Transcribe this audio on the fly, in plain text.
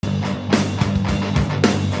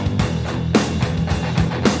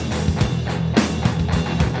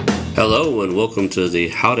Hello and welcome to the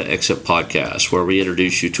How2Exit podcast, where we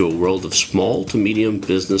introduce you to a world of small to medium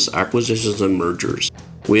business acquisitions and mergers.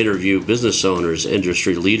 We interview business owners,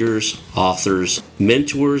 industry leaders, authors,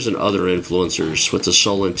 mentors, and other influencers with the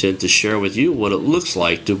sole intent to share with you what it looks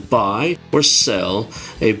like to buy or sell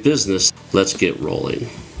a business. Let's get rolling.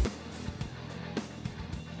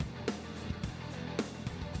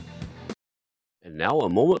 And now a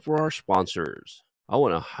moment for our sponsors. I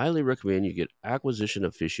want to highly recommend you get Acquisition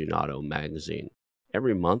Aficionado magazine.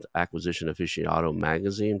 Every month, Acquisition Aficionado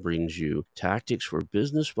magazine brings you tactics for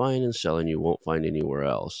business buying and selling you won't find anywhere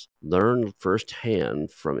else. Learn firsthand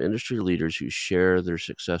from industry leaders who share their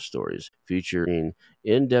success stories, featuring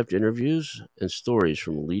in-depth interviews and stories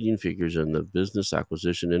from leading figures in the business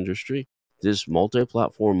acquisition industry. This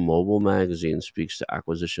multi-platform mobile magazine speaks to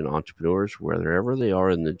acquisition entrepreneurs wherever they are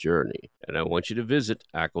in the journey. And I want you to visit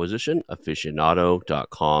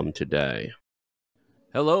acquisitionaficionado.com today.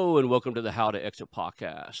 Hello and welcome to the How2Exit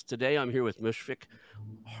podcast. Today I'm here with Mushfiq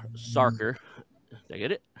Sarker. Did I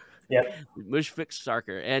get it? Yep. Mushfiq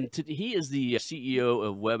Sarker. And he is the CEO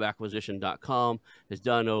of webacquisition.com, has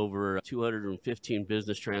done over 215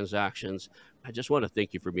 business transactions. I just want to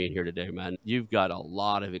thank you for being here today, man. You've got a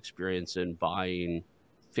lot of experience in buying,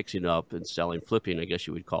 fixing up, and selling, flipping, I guess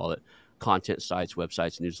you would call it, content sites,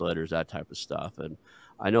 websites, newsletters, that type of stuff. And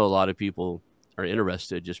I know a lot of people are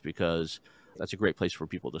interested just because that's a great place for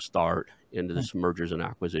people to start into this mergers and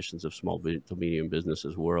acquisitions of small to medium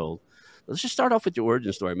businesses world. Let's just start off with your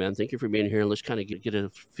origin story, man. Thank you for being here. And let's kind of get a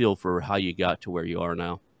feel for how you got to where you are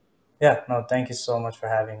now. Yeah, no, thank you so much for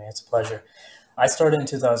having me. It's a pleasure. I started in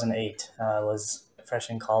 2008. I was fresh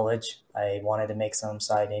in college. I wanted to make some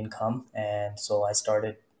side income. And so I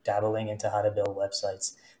started dabbling into how to build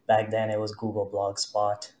websites. Back then, it was Google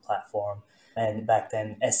Blogspot platform. And back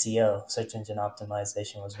then, SEO, search engine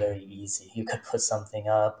optimization, was very easy. You could put something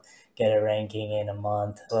up, get a ranking in a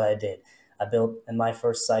month. That's what I did. I built, and my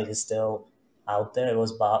first site is still out there. It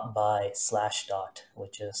was bought by Slashdot,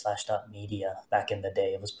 which is Slashdot Media back in the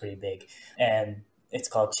day. It was pretty big. And it's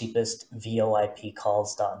called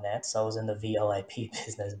cheapestvoipcalls.net. So I was in the VoIP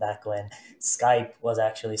business back when Skype was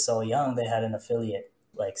actually so young. They had an affiliate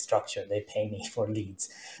like structure. They pay me for leads.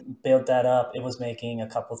 Built that up. It was making a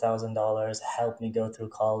couple $1,000s, helped me go through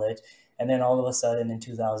college. And then all of a sudden in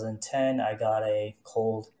 2010, I got a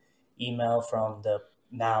cold email from the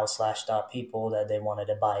now Slashdot people that they wanted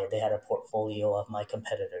to buy it. They had a portfolio of my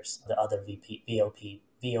competitors, the other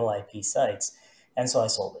VoIP sites. And so I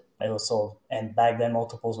sold it. It was sold. And back then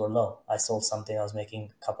multiples were low. I sold something I was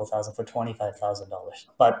making a couple thousand for $25,000.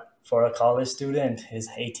 But for a college student who's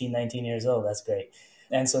 18, 19 years old, that's great.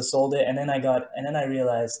 And so sold it. And then I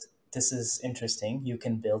realized this is interesting. You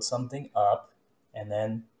can build something up and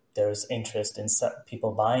then there's interest in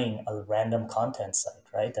people buying a random content site,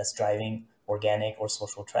 right? That's driving organic or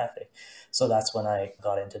social traffic. So that's when I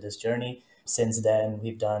got into this journey. Since then,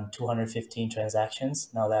 we've done 215 transactions.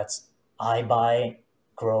 Now that's I buy,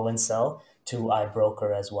 grow, and sell to I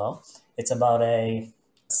broker as well. It's about a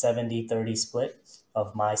 70-30 split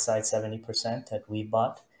of my side, 70% that we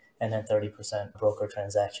bought, and then 30% broker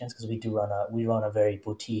transactions because we run a very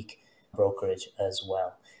boutique brokerage as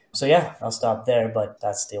well. So yeah, I'll stop there, but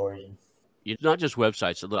that's the origin. It's not just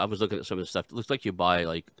websites. I was looking at some of the stuff. It looks like you buy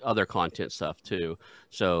like other content stuff too.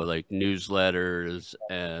 So like newsletters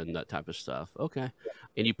and that type of stuff. Okay.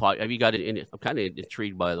 And have you got it in it? I'm kind of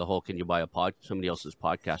intrigued by the whole, can you buy somebody else's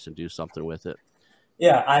podcast and do something with it?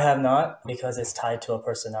 Yeah, I have not because it's tied to a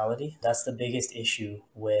personality. That's the biggest issue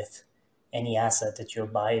with any asset that you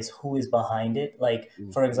buy is who is behind it. Like,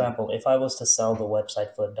 for example, if I was to sell the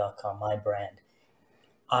website flip.com, my brand,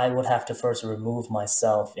 I would have to first remove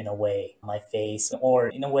myself in a way, my face, or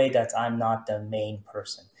in a way that I'm not the main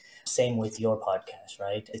person. Same with your podcast,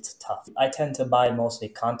 right? It's tough. I tend to buy mostly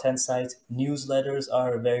content sites. Newsletters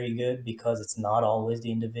are very good because it's not always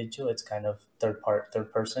the individual. It's kind of third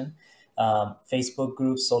person. Facebook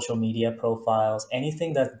groups, social media profiles,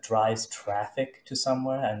 anything that drives traffic to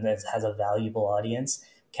somewhere and that has a valuable audience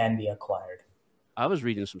can be acquired. I was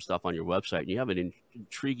reading some stuff on your website, and you have an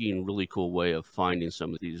intriguing, really cool way of finding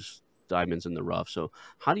some of these diamonds in the rough. So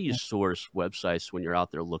how do you source websites when you're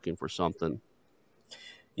out there looking for something?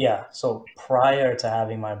 Yeah, so prior to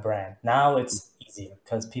having my brand, now it's easier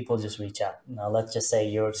because people just reach out. Now, let's just say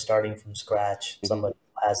you're starting from scratch, somebody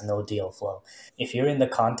has no deal flow. If you're in the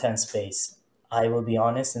content space, I will be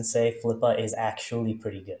honest and say Flippa is actually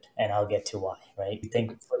pretty good, and I'll get to why, right? I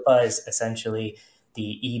think Flippa is essentially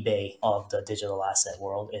the eBay of the digital asset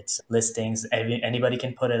world. It's listings, anybody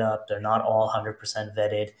can put it up. They're not all 100%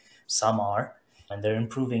 vetted, some are. and they're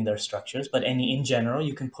improving their structures. But in general,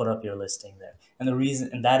 you can put up your listing there. And the reason,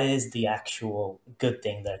 and that is the actual good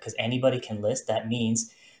thing there, because anybody can list. That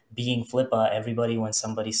means being Flippa, everybody, when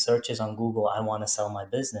somebody searches on Google, I want to sell my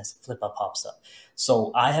business, Flippa pops up.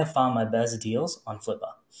 So I have found my best deals on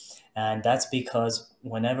Flippa. And that's because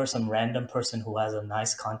whenever some random person who has a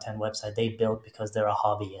nice content website they built because they're a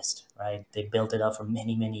hobbyist, right? They built it up for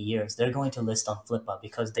many, many years. They're going to list on Flippa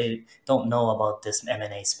because they don't know about this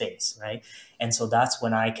M&A space, right? And so that's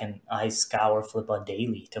when I scour Flippa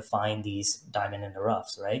daily to find these diamond in the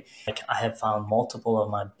roughs, right? Like I have found multiple of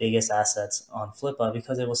my biggest assets on Flippa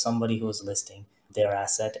because it was somebody who was listing their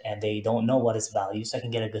asset and they don't know what its value, so I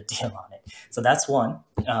can get a good deal on it. So that's one.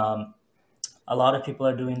 A lot of people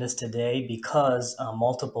are doing this today because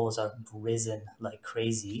multiples are risen like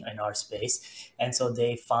crazy in our space. And so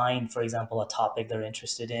they find, for example, a topic they're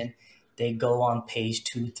interested in. They go on page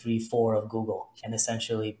 2, 3, 4 of Google and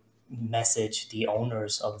essentially message the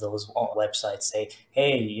owners of those websites, say,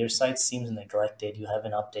 hey, your site seems neglected. You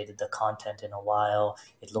haven't updated the content in a while.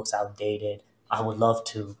 It looks outdated. I would love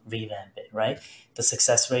to revamp it, right? The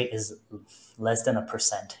success rate is less than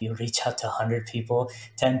 1%. You reach out to 100 people,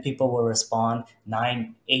 10 people will respond,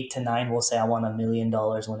 8 to 9 will say, I want $1 million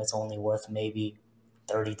when it's only worth maybe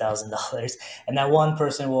 $30,000. And that one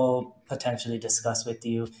person will potentially discuss with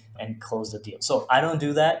you and close the deal. So I don't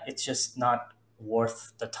do that. It's just not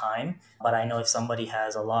worth the time. But I know if somebody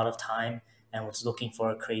has a lot of time and was looking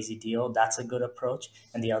for a crazy deal, that's a good approach.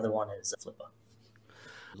 And the other one is Flippa.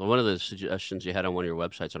 One of the suggestions you had on one of your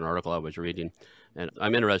websites, an article I was reading, and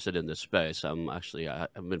I'm interested in this space. I've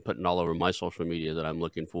been putting all over my social media that I'm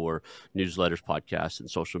looking for newsletters, podcasts, and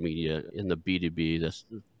social media in the B2B, this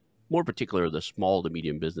more particular the small to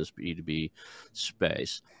medium business B2B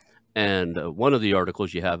space. And one of the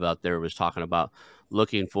articles you have out there was talking about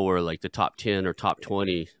looking for like the top 10 or top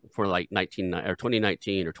 20 for like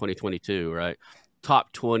 2019 or 2022, right?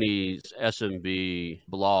 Top 20 SMB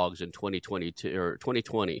blogs in 2022 or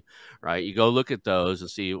 2020, right? You go look at those and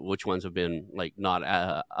see which ones have been like not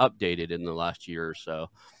updated in the last year or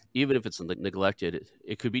so. Even if it's neglected,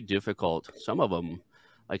 it could be difficult. Some of them,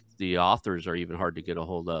 like the authors, are even hard to get a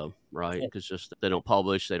hold of, right? Yeah. Because just they don't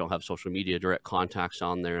publish, they don't have social media direct contacts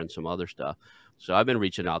on there, and some other stuff. So I've been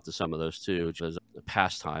reaching out to some of those too, which is a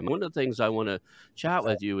pastime. One of the things I want to chat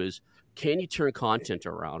with you is, can you turn content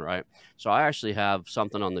around, right? So I actually have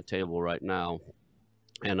something on the table right now,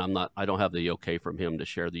 and I don't have the okay from him to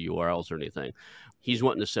share the URLs or anything. He's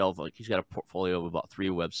wanting to sell, like, he's got a portfolio of about 3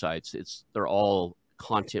 websites. They're all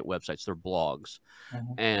content websites, they're blogs.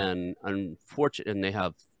 Mhm. And unfortunately, and they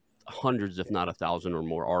have hundreds, if not 1,000 or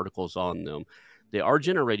more articles on them. They are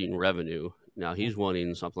generating revenue. Now he's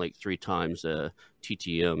wanting something like 3 times the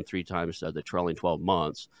TTM, 3 times the trailing 12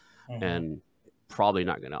 months, Mhm. and probably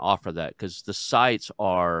not going to offer that because the sites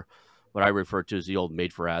are what I refer to as the old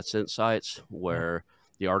made for AdSense sites, where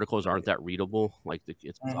the articles aren't that readable. Like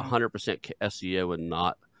it's Mhm. 100% SEO and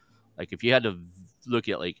not like if you had to look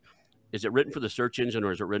at like, is it written for the search engine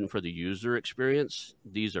or is it written for the user experience?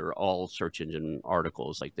 These are all search engine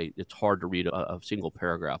articles. Like it's hard to read a single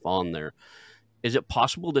paragraph on there. Is it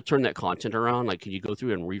possible to turn that content around? Like, can you go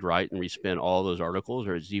through and rewrite and respin all those articles,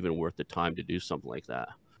 or is it even worth the time to do something like that?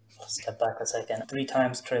 Step back a second. 3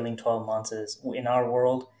 times trailing 12 months is in our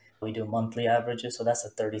world, we do monthly averages. So that's a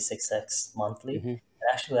 36x monthly. Mm-hmm. And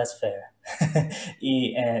actually, that's fair.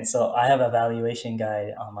 And so I have a valuation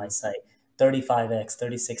guide on my site. 35x,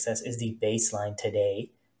 36x is the baseline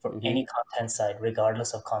today for Mm-hmm. any content site,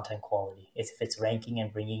 regardless of content quality. If it's ranking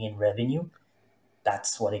and bringing in revenue,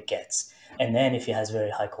 that's what it gets. And then if it has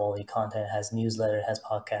very high quality content, it has newsletter, it has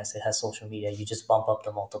podcasts, it has social media, you just bump up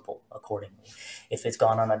the multiple accordingly. If it's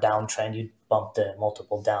gone on a downtrend, you bump the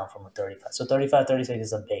multiple down from a 35. So 35, 36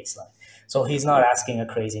 is a baseline. So he's not asking a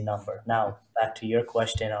crazy number. Now, back to your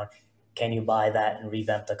question on can you buy that and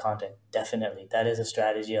revamp the content? Definitely. That is a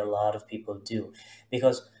strategy a lot of people do.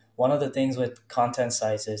 Because one of the things with content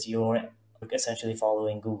sites is you're essentially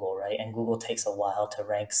following Google, right? And Google takes a while to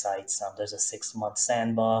rank sites. There's a 6 month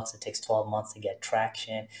sandbox. It takes 12 months to get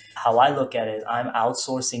traction. How I look at it, I'm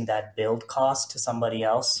outsourcing that build cost to somebody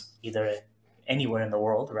else, either anywhere in the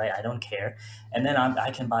world, right? I don't care. And then I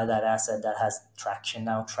can buy that asset that has traction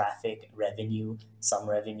now, traffic, revenue, some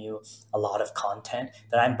revenue, a lot of content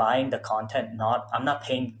that I'm buying the content, I'm not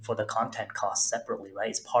paying for the content cost separately, right?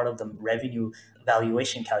 It's part of the revenue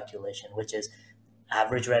valuation calculation, which is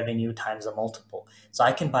average revenue times a multiple. So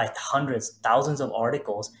I can buy hundreds, thousands of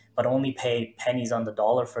articles, but only pay pennies on the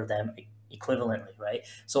dollar for them equivalently, right?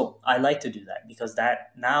 So I like to do that because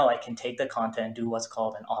that now I can take the content, do what's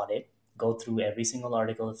called an audit, go through every single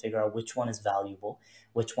article to figure out which one is valuable,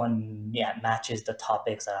 which one matches the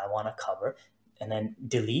topics that I want to cover, and then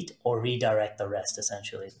delete or redirect the rest.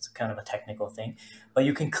 Essentially, it's kind of a technical thing, but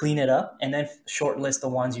you can clean it up and then shortlist the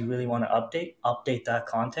ones you really want to update that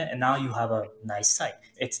content, and now you have a nice site.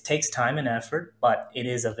 It takes time and effort, but it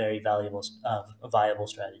is a very viable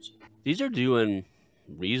strategy. These are doing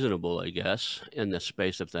reasonable, I guess, in the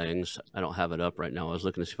space of things. I don't have it up right now. I was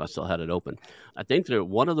looking to see if I still had it open. I think that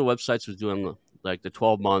one of the websites was doing like the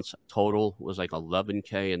 12 months total was like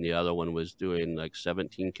 11K, and the other one was doing like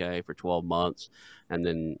 17K for 12 months. And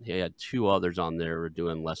then he had two others on there were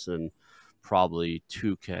doing less than probably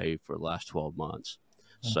 2K for the last 12 months.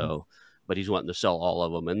 Mm-hmm. So, but he's wanting to sell all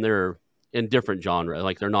of them, and they're in different genre.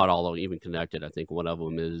 Like they're not all even connected. I think one of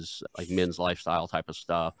them is like men's lifestyle type of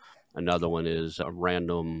stuff. Another one is a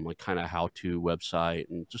random like kind of how-to website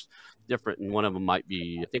and just different. And one of them might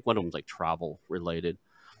be, I think one of them's like travel related.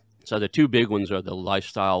 So the two big ones are the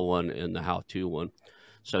lifestyle one and the how-to one.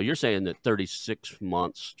 So you're saying that 36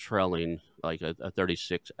 months trailing like a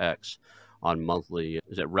 36x on monthly,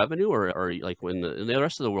 is it revenue or like when in the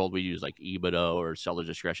rest of the world we use like EBITDA or seller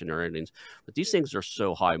discretion earnings, but these things are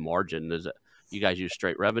so high margin. Is it you guys use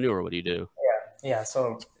straight revenue or what do you do? Yeah.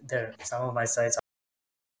 So there, some of my sites.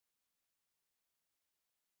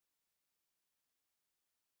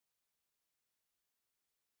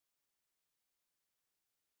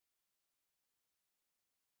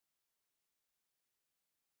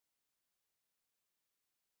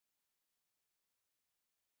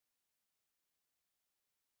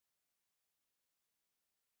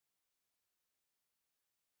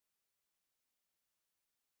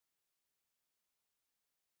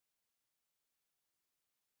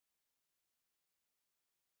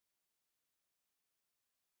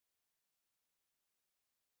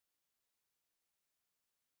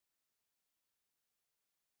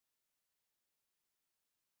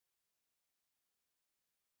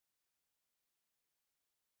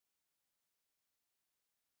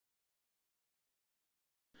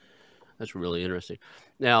 That's really interesting.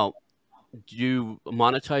 Now, do you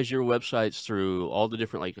monetize your websites through all the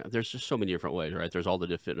different like there's just so many different ways, right? There's all the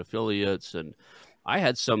different affiliates, and I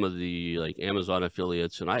had some of the like Amazon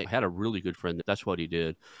affiliates, and I had a really good friend that's what he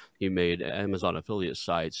did. He made Amazon affiliate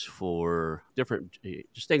sites for different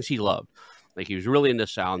just things he loved. Like he was really into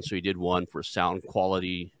sound, so he did one for sound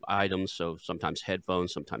quality items, so sometimes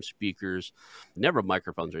headphones, sometimes speakers, never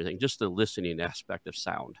microphones or anything, just the listening aspect of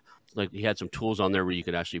sound. Like he had some tools on there where you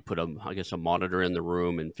could actually put a monitor in the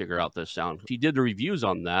room and figure out the sound. He did the reviews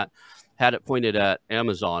on that, had it pointed at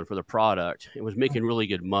Amazon for the product. It was making really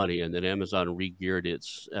good money, and then Amazon re-geared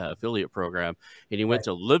its affiliate program, and he went Right.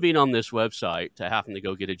 to living on this website to having to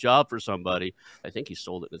go get a job for somebody. I think he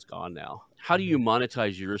sold it and it's gone now. How do you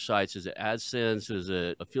monetize your sites? Is it AdSense? Is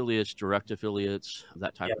it affiliates, direct affiliates,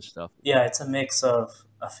 that type Yeah. of stuff? Yeah, it's a mix of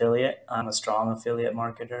affiliate. I'm a strong affiliate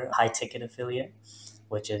marketer, high ticket affiliate,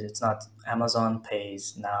 which is it's not Amazon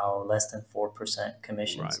pays now less than 4% Right.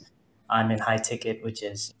 commissions. I'm in high ticket, which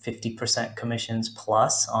is 50% commissions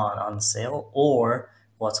plus on the sale, or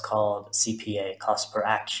what's called CPA, cost per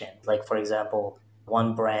action. Like for example,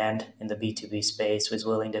 one brand in the B2B space was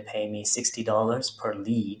willing to pay me $60 per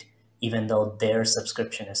lead, even though their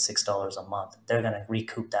subscription is $6 a month. They're going to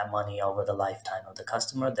recoup that money over the lifetime of the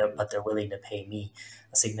customer, but they're willing to pay me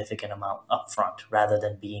a significant amount upfront rather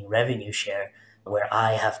than being revenue share where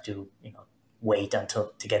I have to, wait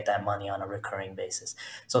until to get that money on a recurring basis.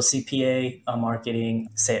 So CPA marketing,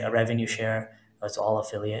 say a revenue share, it's all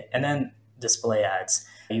affiliate, and then display ads.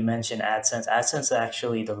 You mentioned AdSense. AdSense is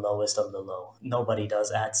actually the lowest of the low. Nobody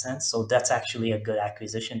does AdSense, so that's actually a good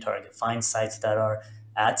acquisition target. Find sites that are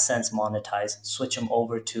AdSense monetized, switch them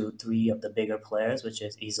over to three of the bigger players, which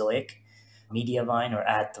is Ezoic, Mediavine, or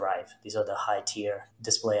AdThrive. These are the high tier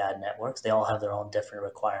display ad networks. They all have their own different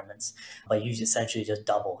requirements, but you essentially just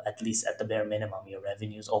double, at least at the bare minimum, your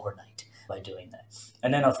revenues overnight by doing that.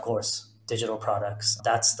 And then, of course, digital products.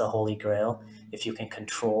 That's the holy grail. If you can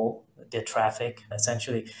control the traffic,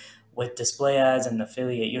 essentially, with display ads and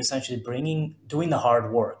affiliate, you're essentially doing the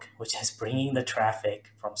hard work, which is bringing the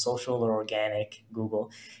traffic from social or organic,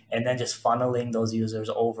 Google, and then just funneling those users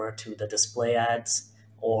over to the display ads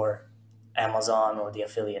or Amazon or the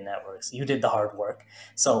affiliate networks. You did the hard work.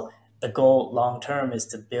 So the goal long term is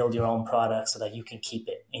to build your own product so that you can keep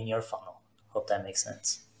it in your funnel. Hope that makes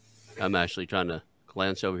sense. I'm actually trying to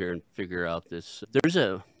glance over here and figure out this. There's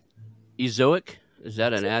a Ezoic. Is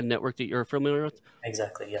that an ad network that you're familiar with?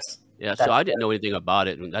 Exactly. Yes. Yeah, so That's I didn't know anything about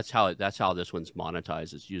it, and that's how this one's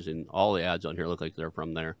monetized. It's using all the ads on here look like they're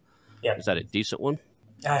from there. yeah. Is that a decent one?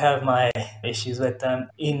 I have my issues with them.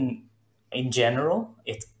 In general,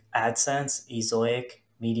 it's AdSense, Ezoic,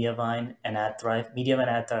 Mediavine, and AdThrive. Mediavine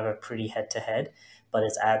and AdThrive are pretty head to head, but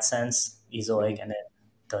it's AdSense, Hmm. Ezoic, and then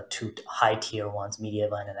the two high tier ones,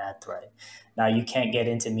 Mediavine and AdThrive. Now, you can't get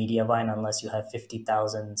into Mediavine unless you have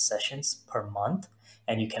 50,000 sessions per month,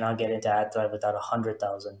 and you cannot get into AdThrive without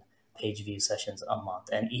 100,000 page view sessions a month.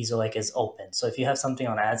 And Ezoic is open. So if you have something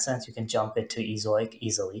on AdSense, you can jump it to Ezoic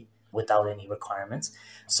easily without any requirements.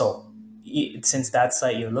 So since that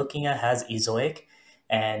site you're looking at has Ezoic,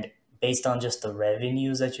 and based on just the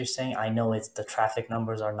revenues that you're saying, I know it's the traffic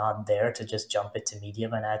numbers are not there to just jump it to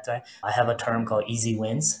medium and ad tech. I have a term called easy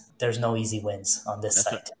wins. There's no easy wins on this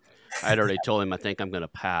That's what site. I had already told him. I think I'm going to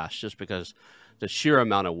pass just because the sheer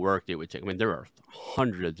amount of work it would take. I mean, there are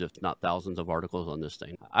hundreds, if not thousands, of articles on this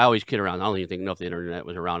thing. I always kid around. I don't even know if the internet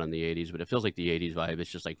was around in the '80s, but it feels like the '80s vibe. It's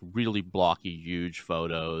just like really blocky, huge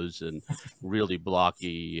photos and really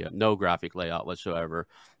blocky, no graphic layout whatsoever.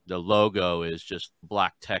 The logo is just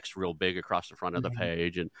black text real big across the front of the Mhm.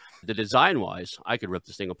 page. And the design wise, I could rip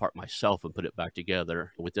this thing apart myself and put it back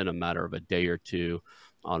together within a matter of a day or two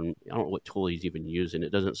on, I don't know what tool he's even using.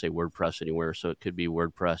 It doesn't say WordPress anywhere, so it could be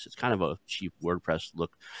WordPress. It's kind of a cheap WordPress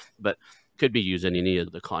look, but could be used in any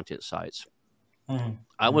of the content sites. Mhm.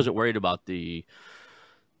 I wasn't worried about the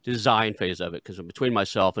design phase of it because between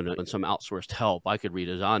myself and some outsourced help, I could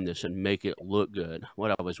redesign this and make it look good.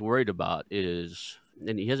 What I was worried about is,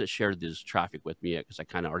 and he hasn't shared this traffic with me yet because I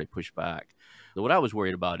kind of already pushed back. What I was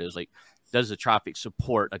worried about is like, does the traffic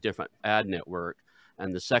support a different ad network?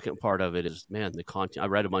 And the second part of it is, man, the content. I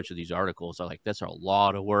read a bunch of these articles. I like, that's a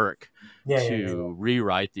lot of work Yeah, yeah, yeah, to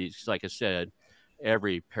rewrite these. Like I said,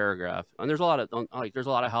 every paragraph, and there's a lot of there's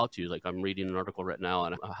a lot of how tos. Like I'm reading an article right now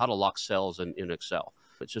on how to lock cells in Excel.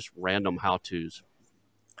 It's just random how tos.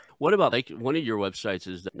 What about like one of your websites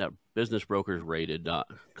is that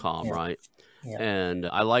businessbrokersrated.com, yeah, right? yeah, And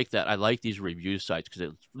I like that. I like these review sites because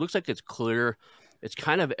it looks like it's clear. It's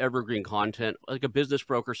kind of evergreen content, like a business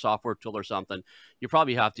broker software tool or something. You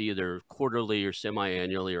probably have to either quarterly or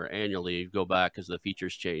semi-annually or annually go back as the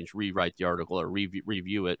features change, rewrite the article or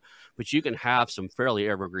review it. But you can have some fairly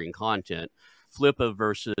evergreen content. Flippa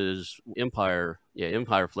versus Empire, yeah,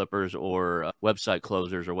 Empire flippers or website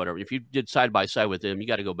closers or whatever. If you did side by side with them, you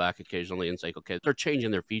got to go back occasionally and say, okay, they're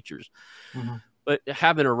changing their features. Mhm. But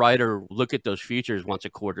having a writer look at those features once a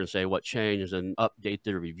quarter and say what changed and update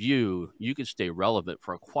the review, you could stay relevant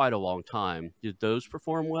for quite a long time. Did those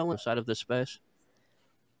perform well inside of this space?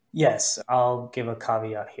 Yes, I'll give a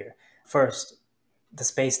caveat here. First, the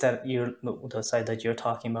space that you're the site that you're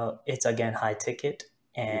talking about, it's again high ticket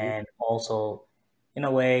Hmm. and also in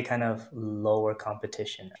a way kind of lower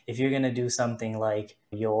competition. If you're going to do something like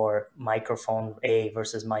your microphone A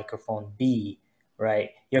versus microphone B,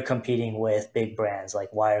 right? You're competing with big brands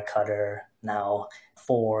like Wirecutter, now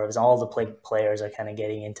Forbes, all the players are kind of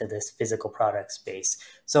getting into this physical product space.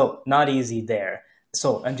 So, not easy there.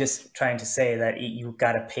 So, I'm just trying to say that you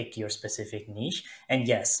got to pick your specific niche. And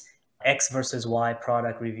yes, X versus Y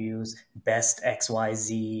product reviews, best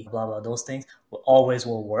XYZ, blah, blah, those things always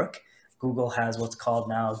will work. Google has what's called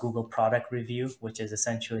now Google Product Review, which is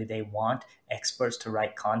essentially they want experts to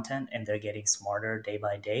write content and they're getting smarter day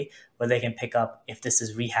by day, where they can pick up if this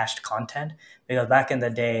is rehashed content. Because back in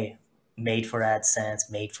the day, made for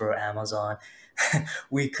AdSense, made for Amazon,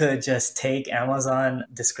 we could just take Amazon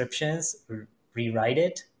descriptions, rewrite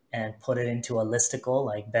it, and put it into a listicle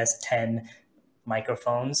like best 10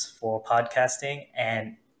 microphones for podcasting,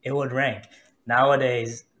 and it would rank.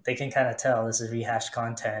 Nowadays, they can kind of tell this is rehashed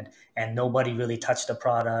content and nobody really touched the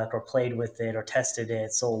product or played with it or tested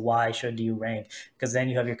it. So why should you rank? Because then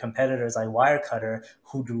you have your competitors like Wirecutter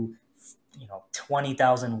who do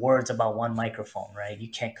 20,000 words about one microphone, right? You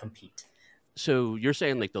can't compete. So you're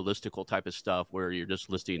saying like the listicle type of stuff where you're just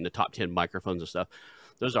listing the top 10 microphones and stuff.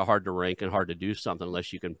 Those are hard to rank and hard to do something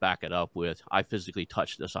unless you can back it up with, I physically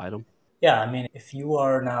touched this item. Yeah, I mean, if you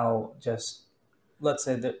are now just, let's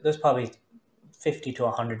say there's probably 50 to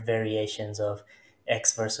 100 variations of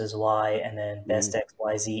X versus Y and then Mm-hmm. best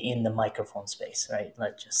XYZ in the microphone space, right?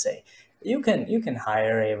 Let's just say you can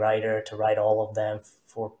hire a writer to write all of them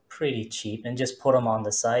for pretty cheap and just put them on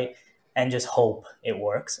the site and just hope it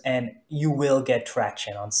works. And you will get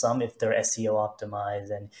traction on some if they're SEO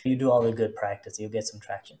optimized and you do all the good practice, you'll get some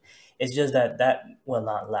traction. It's just that that will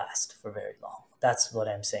not last for very long. That's what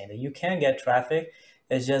I'm saying. That you can get traffic.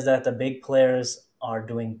 It's just that the big players are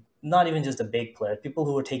doing, not even just the big players, people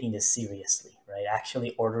who are taking this seriously, right?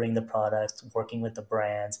 Actually ordering the products, working with the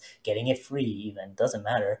brands, getting it free, even doesn't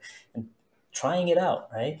matter, and trying it out,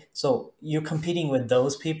 right? So you're competing with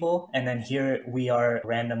those people, and then here we are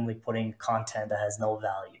randomly putting content that has no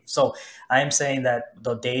value. So I'm saying that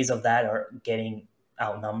the days of that are getting,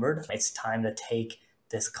 outnumbered. It's time to take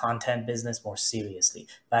this content business more seriously.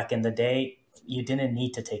 Back in the day, you didn't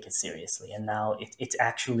need to take it seriously, and now it's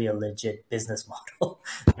actually a legit business model.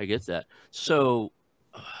 I get that. So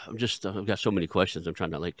I've got so many questions. I'm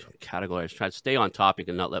trying to like categorize, try to stay on topic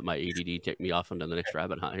and not let my ADD take me off into the next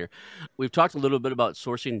rabbit hunt here. We've talked a little bit about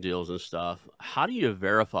sourcing deals and stuff. How do you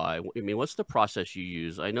verify? I mean, what's the process you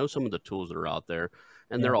use? I know some of the tools that are out there,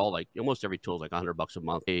 and Yeah, they're all like almost every tool is like $100 a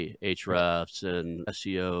month. yeah. Ahrefs and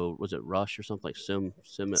SEO, was it Rush or something like something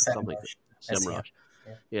like that? SEMrush, SEM. SEMrush.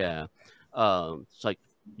 Yeah. Yeah. It's like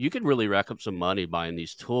you could really rack up some money buying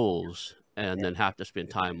these tools and Yeah. then have to spend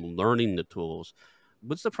time learning the tools.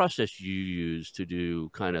 What's the process you use to do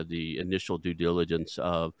kind of the initial due diligence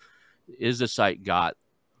of, is the site got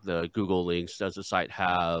the Google links? Does the site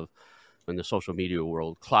have, in the social media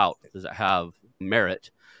world, clout? Does it have merit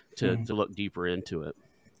Mhm. to look deeper into it?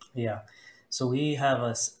 Yeah. So we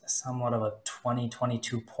have somewhat of a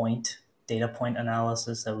 2022 point data point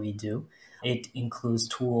analysis that we do. It includes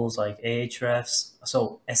tools like Ahrefs.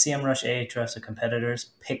 So SEMrush, Ahrefs are competitors.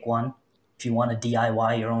 Pick one. If you want to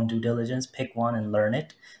DIY your own due diligence, pick one and learn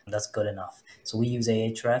it. That's good enough. So we use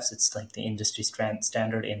Ahrefs. It's like the industry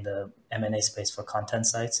standard in the M&A space for content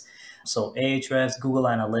sites. So Ahrefs, Google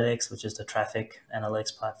Analytics, which is the traffic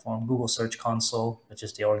analytics platform, Google Search Console, which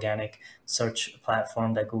is the organic search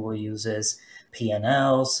platform that Google uses,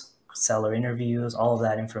 P&Ls, seller interviews, all of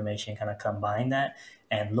that information, kind of combine that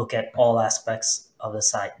and look at all aspects of the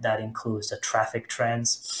site. That includes the traffic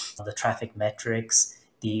trends, the traffic metrics,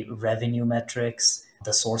 the revenue metrics,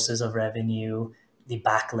 the sources of revenue, the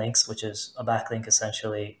backlinks, which is a backlink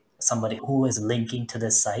essentially somebody who is linking to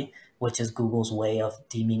this site, which is Google's way of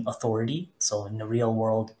deeming authority. So in the real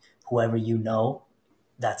world, whoever you know,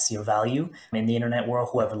 that's your value. In the internet world,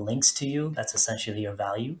 whoever links to you, that's essentially your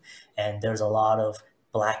value. And there's a lot of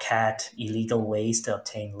black hat illegal ways to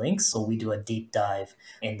obtain links. So we do a deep dive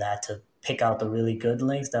in that to pick out the really good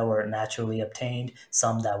links that were naturally obtained,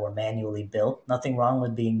 some that were manually built. Nothing wrong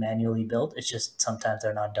with being manually built. It's just sometimes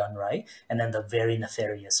they're not done right. And then the very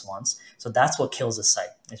nefarious ones. So that's what kills a site.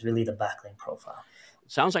 It's really the backlink profile.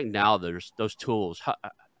 It sounds like now there's those tools.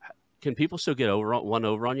 Can people still get over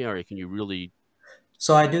on you, or can you really?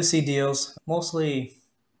 So I do see deals. Mostly,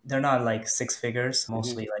 they're not like six figures. Mhm.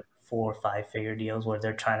 Mostly like 4 or 5 figure deals where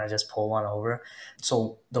they're trying to just pull one over.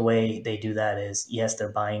 So the way they do that is, yes, they're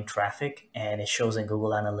buying traffic, and it shows in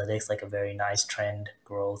Google Analytics like a very nice trend,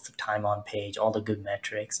 growth, time on page, all the good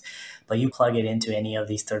metrics. But you plug it into any of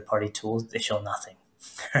these third party tools, they show nothing.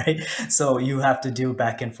 Right? So you have to do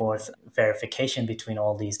back and forth verification between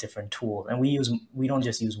all these different tools. And we don't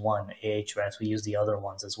just use one Ahrefs, we use the other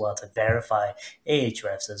ones as well to verify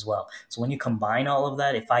Ahrefs as well. So when you combine all of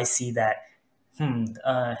that, if I see that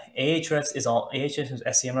Ahrefs is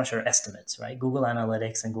SEMrush are estimates, right? Google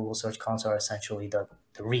Analytics and Google Search Console are essentially the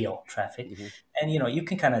real traffic. Mhm. And you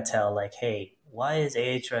can kind of tell like, hey, why is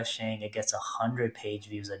Ahrefs saying it gets 100 page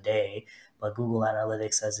views a day, but Google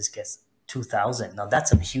Analytics says it gets 2,000? Now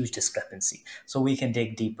that's a huge discrepancy. So we can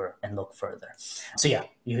dig deeper and look further. So yeah,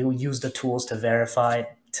 you use the tools to verify.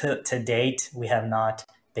 To date, we have not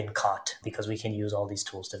been caught because we can use all these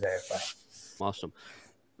tools to verify. Awesome.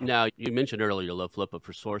 Now, you mentioned earlier you love Flippa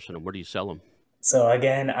for sourcing them. Where do you sell them? So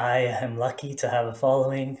again, I am lucky to have a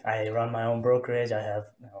following. I run my own brokerage. I have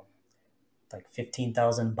like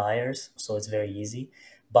 15,000 buyers, so it's very easy.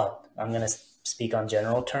 But I'm going to speak on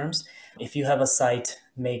general terms. If you have a site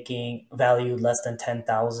making value less than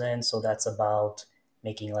 10,000, so that's about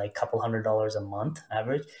making like a couple $100 a month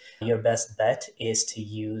average, your best bet is to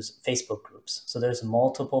use Facebook groups. So there's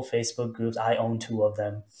multiple Facebook groups. I own two of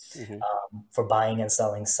them Hmm. for buying and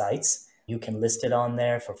selling sites. You can list it on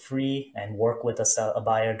there for free and work with a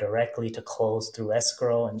buyer directly to close through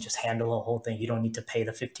escrow and just handle the whole thing. You don't need to pay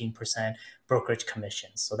the 15% brokerage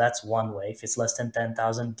commissions. So that's one way. If it's less than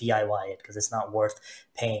 10,000, DIY it because it's not worth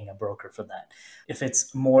paying a broker for that. If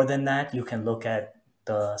it's more than that, you can look at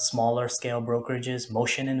the smaller scale brokerages,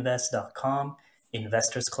 motioninvest.com,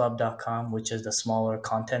 investorsclub.com, which is the smaller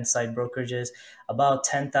content site brokerages, about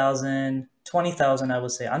 10,000, 20,000. I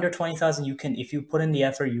would say under 20,000, you can, if you put in the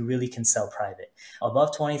effort, you really can sell private.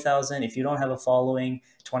 Above 20,000, if you don't have a following,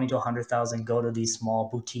 20 to 100,000, go to these small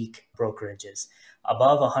boutique brokerages.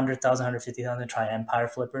 Above 100,000, 150,000, try Empire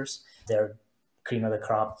Flippers. They're cream of the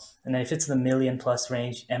crop. And then if it's the million plus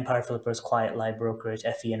range, Empire Flippers, Quiet Light Brokerage,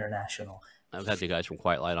 FE International. I've had the guys from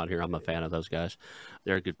Quiet Light on here. I'm a fan of those guys.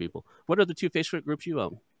 They're good people. What are the two Facebook groups you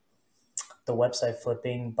own? The website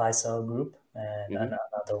flipping buy sell group and Hmm.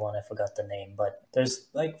 another one, I forgot the name, but there's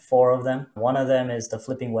like four of them. One of them is the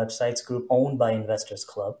flipping websites group owned by Investors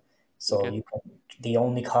Club. So Okay. you can, the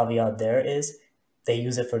only caveat there is they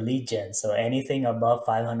use it for lead gen. So anything above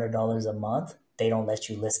 $500 a month, they don't let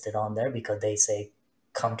you list it on there because they say,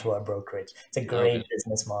 come to our brokerage. It's a Okay. great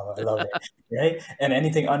business model. I love it. Right. And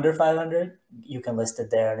anything under 500, you can list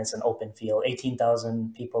it there, and it's an open field.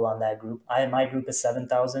 18,000 people on that group. My group is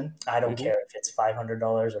 7,000. I don't Hmm. care if it's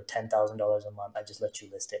 $500 or $10,000 a month. I just let you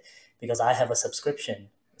list it because I have a subscription.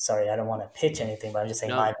 Sorry, I don't want to pitch anything, but I'm just saying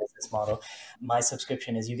No. my business model. My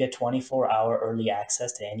subscription is you get 24-hour early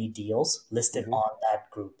access to any deals listed Hmm. on that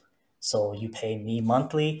group. So you pay me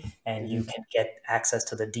monthly and Hmm. you can get access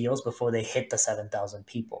to the deals before they hit the 7,000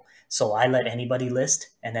 people. So I let anybody list,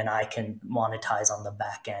 and then I can monetize on the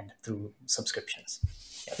back end through subscriptions.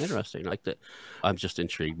 Yep. Interesting. I like that. I'm just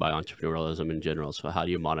intrigued by entrepreneurialism in general. So, how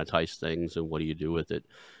do you monetize things and what do you do with it?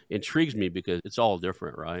 Intrigues me because it's all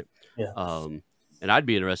different, right? Yeah. Um, and I'd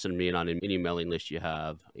be interested in being on any mailing list you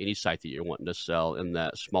have, any site that you're wanting to sell in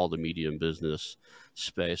that small to medium business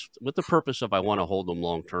space, with the purpose of I want to hold them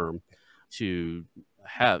long term, to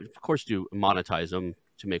have, of course, do monetize them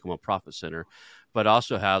to make them a profit center, but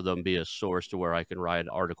also have them be a source to where I can write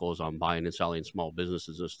articles on buying and selling small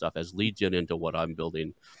businesses and stuff as lead gen into what I'm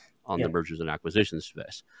building on the Yep. mergers and acquisitions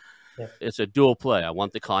space. Yep. It's a dual play. I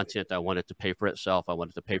want the content. I want it to pay for itself. I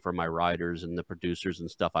want it to pay for my writers and the producers and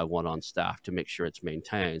stuff I want on staff to make sure it's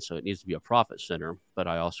maintained. So it needs to be a profit center. But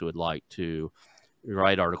I also would like to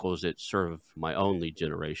write articles that serve my own lead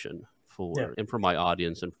generation Yep. for my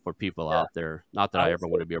audience and for people Yeah. out there. Not that I I would ever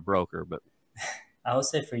want say to be a broker, but I would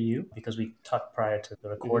say for you, because we talked prior to the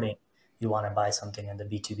mhm, recording, you want to buy something in the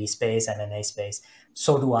B2B space, M&A space.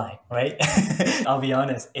 So do I, right? I'll be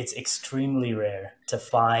honest, it's extremely rare to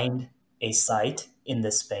find a site in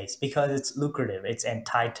this space because it's lucrative, it's and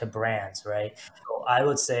tied to brands, right? So I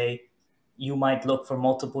would say you might look for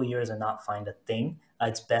multiple years and not find a thing.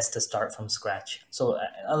 It's best to start from scratch. So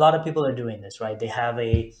a lot of people are doing this, right? They have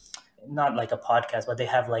a not like a podcast, but they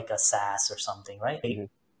have like a SaaS or something, right? They mhm.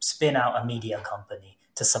 spin out a media company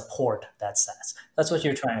to support that SaaS. That's what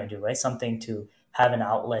you're trying to do, right? Something to have an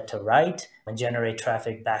outlet to write and generate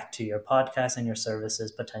traffic back to your podcast and your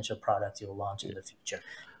services, potential products you'll launch in the future.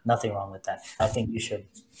 Nothing wrong with that. I think you should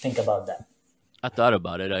think about that. I thought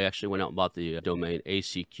about it. I actually went out and bought the domain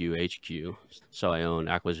ACQHQ. So I own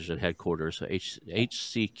acquisition headquarters. So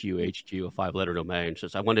HCQHQ, a 5-letter domain.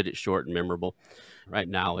 Since I wanted it short and memorable. Right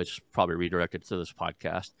now, it's probably redirected to this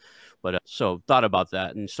podcast. But so thought about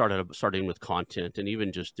that and starting with content and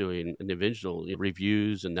even just doing individual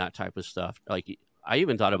reviews and that type of stuff. Like I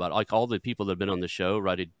even thought about like all the people that have been on the show,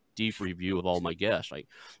 write a deep review of all my guests, like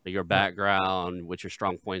your Right, background, what your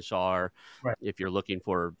strong points are. right, If you're looking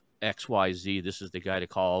for XYZ, this is the guy to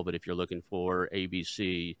call. But if you're looking for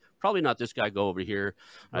ABC, probably not this guy, go over here.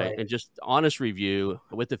 Right? right. And just honest review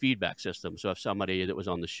with the feedback system. So if somebody that was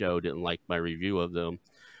on the show didn't like my review of them,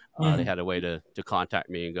 they Mhm. had a way to contact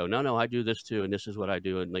me and go, no, I do this too. And this is what I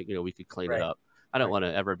do. And like, we could clean it Right, up. I don't right. want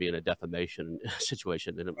to ever be in a defamation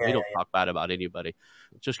situation. And Yeah, we yeah, don't talk bad about anybody.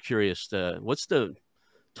 Just curious, what's the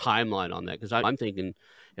timeline on that? Because I'm thinking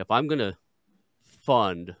if I'm going to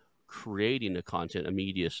fund creating the content, a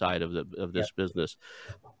media side of yeah. this business,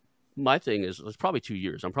 my thing is it's probably 2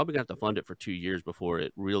 years. I'm probably gonna have to fund it for 2 years before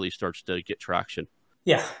it really starts to get traction.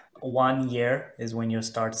 Yeah, 1 year is when you'll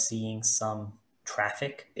start seeing some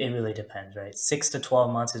traffic. It really depends, right? 6 to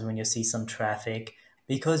 12 months is when you see some traffic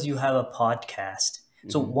because you have a podcast.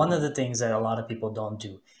 So, Hmm. one of the things that a lot of people don't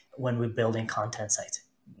do when we're building content sites,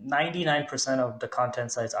 99% of the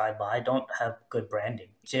content sites I buy don't have good branding.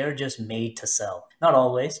 They're just made to sell. Not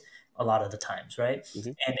always, a lot of the times, right?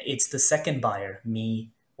 Hmm. And it's the second buyer,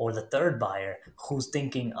 me, or the third buyer, who's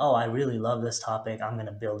thinking, oh, I really love this topic. I'm going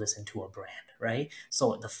to build this into a brand, right?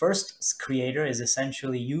 So the first creator is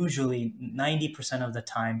essentially usually 90% of the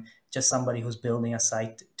time just somebody who's building a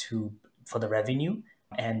site to for the revenue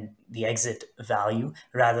and the exit value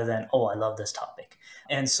rather than, oh, I love this topic.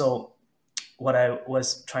 And so what I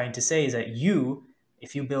was trying to say is that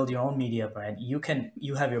if you build your own media brand,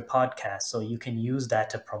 you have your podcast, so you can use that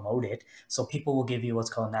to promote it. So people will give you what's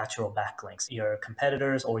called natural backlinks. Your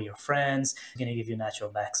competitors or your friends are going to give you natural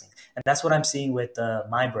backlinks, and that's what I'm seeing with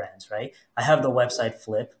my brands. Right, I have the website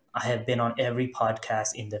Flip. I have been on every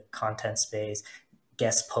podcast in the content space,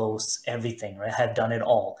 guest posts, everything. Right, I have done it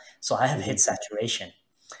all. So I have Hmm. hit saturation.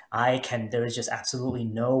 There is just absolutely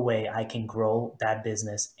no way I can grow that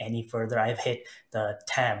business any further. I've hit the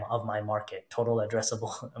TAM of my market, total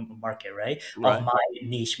addressable market, right? Of Right. my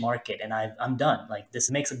niche market. And I'm done. Like this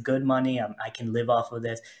makes a good money. I can live off of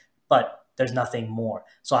this, but there's nothing more.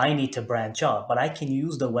 So I need to branch out, but I can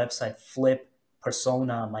use the website Flip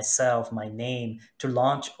persona, myself, my name, to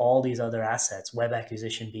launch all these other assets, web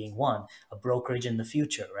acquisition being one, a brokerage in the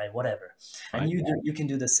future, right? Whatever. And Right. you can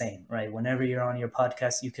do the same, right? Whenever you're on your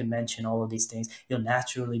podcast, you can mention all of these things. You'll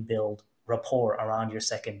naturally build rapport around your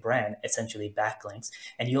second brand, essentially backlinks,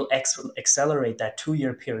 and you'll accelerate that 2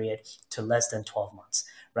 year period to less than 12 months,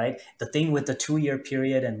 right? The thing with the 2 year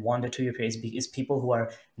period and 1 to 2 year period is people who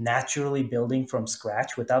are naturally building from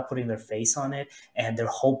scratch without putting their face on it, and they're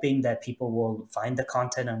hoping that people will find the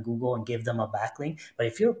content on Google and give them a backlink. But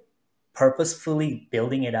if you're purposefully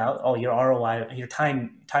building it out, oh, your ROI, your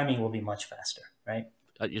timing will be much faster, right?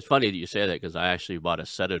 It's funny that you say that because I actually bought a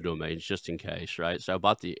set of domains just in case, right? So I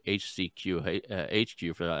bought the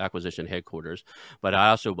HQ for the acquisition headquarters, but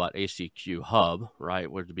I also bought ACQ Hub,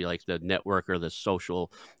 right, which would be like the network or the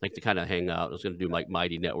social, like to kind of hang out. I was going to do like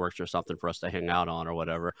Mighty Networks or something for us to hang out on or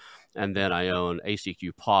whatever. And then I own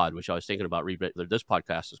ACQ Pod, which I was thinking about. This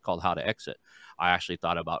podcast is called How2Exit. I actually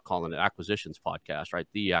thought about calling it Acquisitions Podcast, right?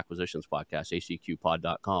 The Acquisitions Podcast,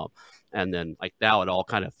 acqpod.com. And then like now it all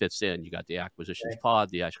kind of fits in. You got the acquisitions pod,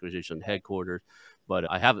 the acquisition headquarters, but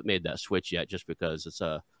I haven't made that switch yet just because it's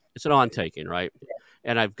an on taking, right?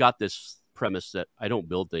 And I've got this premise that I don't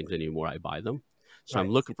build things anymore. I buy them. So I'm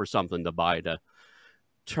looking for something to buy to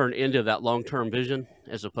turn into that long-term vision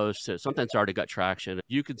as opposed to something that's already got traction.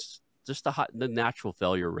 You could just the natural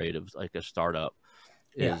failure rate of like a startup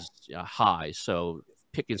is high. So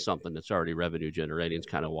picking something that's already revenue generating is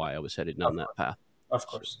kind of why I was headed down that path. Of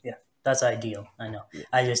course. Yeah. That's ideal. I know. Yeah.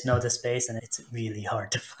 I just know the space and it's really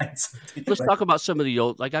hard to find something. Let's talk about some of the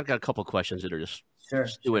old, like I've got a couple of questions that are just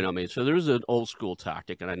stewing on me. So there's an old school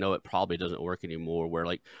tactic, and I know it probably doesn't work anymore, where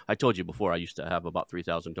like I told you before, I used to have about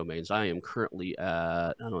 3,000 domains. I am currently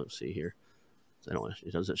at, I don't see here.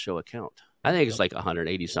 Does it show a count? I think it's like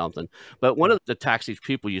 180 something. But one of the tactics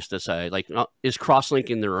people used to say, like, is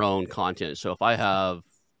cross-linking their own content. So if I have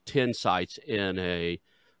 10 sites in a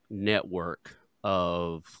network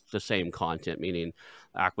of the same content, meaning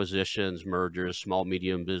acquisitions, mergers, small,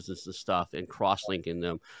 medium business and stuff, and cross-linking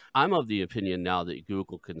them, I'm of the opinion now that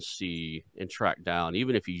Google can see and track down,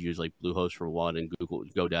 even if you use like Bluehost for one and Google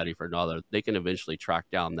GoDaddy for another, they can eventually track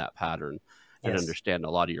down that pattern and understand a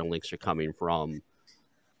lot of your links are coming from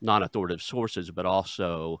non-authoritative sources, but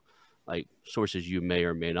also like sources you may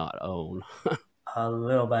or may not own. A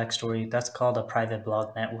little backstory. That's called a private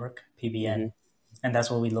blog network, PBN. Mm-hmm. And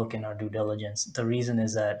that's what we look in our due diligence. The reason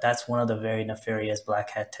is that that's one of the very nefarious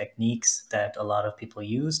black hat techniques that a lot of people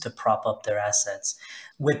use to prop up their assets.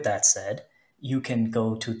 With that said, you can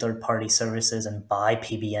go to third-party services and buy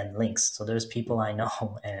PBN links. So there's people I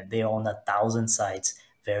know and they own 1,000 sites,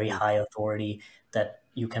 very high authority, that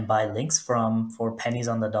you can buy links from for pennies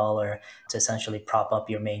on the dollar to essentially prop up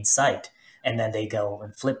your main site. And then they go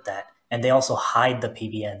and flip that. And they also hide the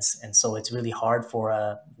PBNs. And so it's really hard for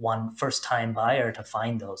a one first time buyer to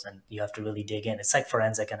find those. And you have to really dig in. It's like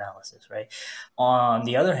forensic analysis, right? On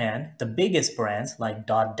the other hand, the biggest brands like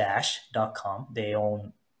 .dash.com, they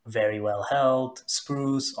own Very Well Health,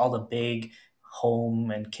 Spruce, all the big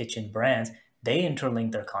home and kitchen brands, they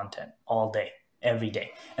interlink their content all day, every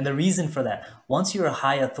day. And the reason for that, once you're a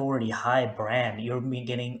high authority, high brand, you're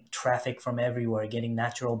getting traffic from everywhere, getting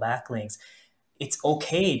natural backlinks. It's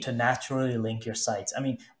okay to naturally link your sites. I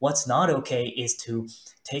mean, what's not okay is to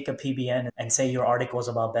take a PBN and say your article is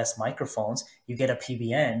about best microphones. You get a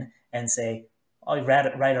PBN and say, oh, you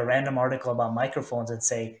write a random article about microphones and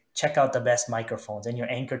say, check out the best microphones. And your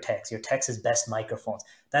anchor text, your text is best microphones.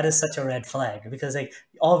 That is such a red flag because like,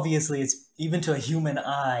 obviously it's even to a human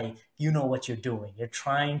eye, you know what you're doing. You're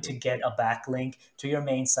trying to get a backlink to your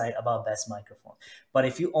main site about best microphone. But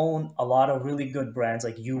if you own a lot of really good brands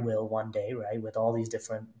like you will one day, right, with all these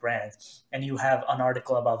different brands, and you have an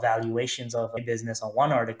article about valuations of a business on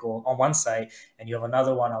one article on one site, and you have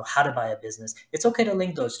another one on how to buy a business, it's okay to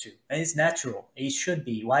link those two. And it's natural. It should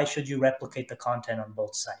be. Why should you replicate the content on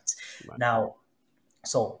both sites? Right. Now,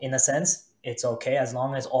 so in a sense, it's okay as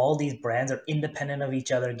long as all these brands are independent of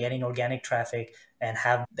each other, getting organic traffic and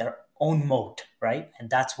have their own moat, right? And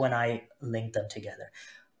that's when I link them together.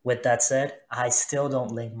 With that said, I still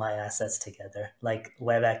don't link my assets together, like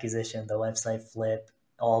web acquisition, the website flip,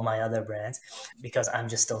 all my other brands, because I'm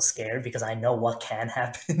just still scared because I know what can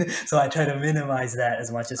happen. So I try to minimize that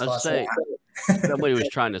as much as possible. Somebody was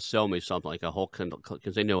trying to sell me something like a whole,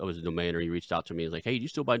 because they know I was a domainer. He reached out to me. He's like, hey, do you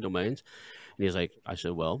still buy domains? And he's like, I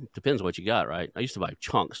said, well, depends on what you got, right? I used to buy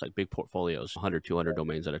chunks, like big portfolios, 100, 200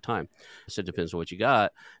 domains at a time. I said, depends on what you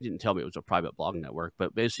got. He didn't tell me it was a private blog network,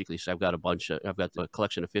 but basically, so I've got a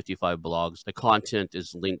collection of 55 blogs. The content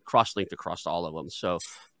is cross-linked across all of them. So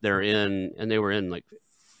they were in like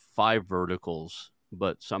 5 verticals,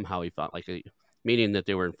 but somehow he found like meaning that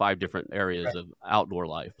they were in 5 different areas Right. of outdoor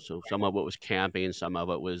life. So some of it was camping, some of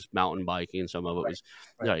it was mountain biking, some of it Right. was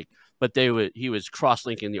Right. like, but he was cross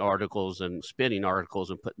linking the articles and spinning articles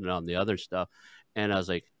and putting it on the other stuff. And I was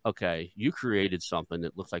like, okay, you created something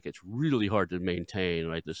that looks like it's really hard to maintain,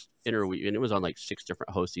 like this interweave, and it was on like 6 different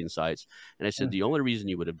hosting sites. And I said, Mm. the only reason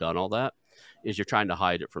you would have done all that is you're trying to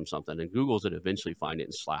hide it from something, and Google's would eventually find it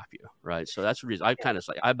and slap you, right? So that's the reason I kind of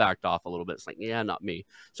like I backed off a little bit. It's like, yeah, not me.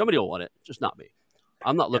 Somebody will want it, just not me.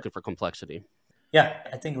 I'm not Yeah. looking for complexity. Yeah,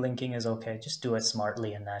 I think linking is okay. Just do it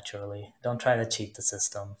smartly and naturally. Don't try to cheat the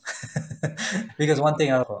system. Because one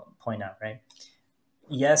thing I'll point out, right?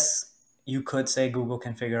 Yes, you could say Google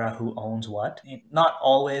can figure out who owns what. Not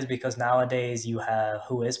always, because nowadays you have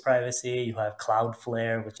Who is Privacy, you have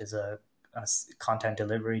Cloudflare, which is a content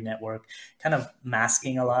delivery network, kind of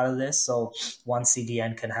masking a lot of this. So one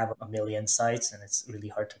CDN can have a million sites, and it's really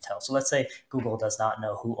hard to tell. So let's say Google does not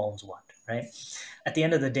know who owns what, right? At the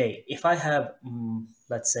end of the day, if I have,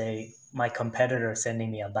 let's say, my competitor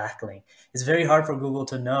sending me a backlink, it's very hard for Google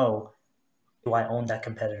to know, do I own that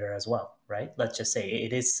competitor as well, right? Let's just say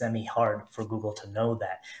it is semi hard for Google to know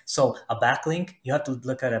that. So a backlink, you have to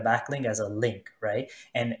look at a backlink as a link, right?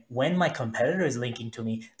 And when my competitor is linking to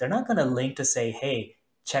me, they're not going to link to say, hey,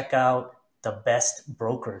 check out the best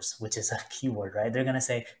brokers, which is a keyword, right? They're going to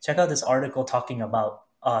say, check out this article talking about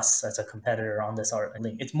us as a competitor on this art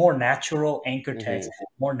link. It's more natural, anchor text, Mm-hmm.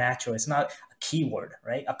 more natural. It's not a keyword,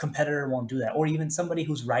 right? A competitor won't do that. Or even somebody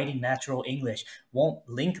who's writing natural English won't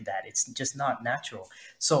link that. It's just not natural.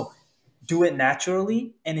 So do it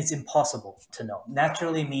naturally, and it's impossible to know.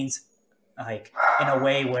 Naturally means like in a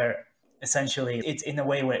way where essentially it's in a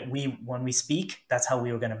way where when we speak, that's how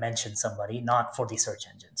we were going to mention somebody, not for the search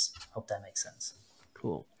engines. Hope that makes sense.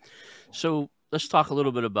 Cool. So let's talk a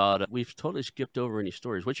little bit about. We've totally skipped over any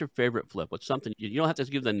stories. What's your favorite flip? What's something you don't have to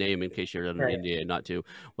give the name in case you're under Right. NDA, not to.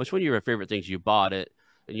 What's one of your favorite things you bought it,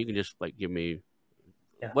 and you can just like give me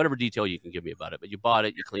Yeah. whatever detail you can give me about it. But you bought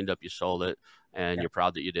it, you cleaned up, you sold it, and Yeah. you're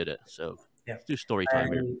proud that you did it. So Yeah. let's do story I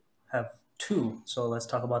time here. have two. So let's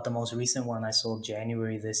talk about the most recent one I sold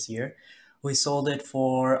January this year. We sold it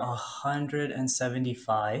for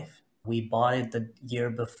 175. We bought it the year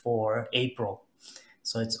before, April.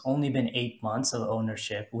 So it's only been 8 months of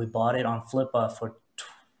ownership. We bought it on Flippa for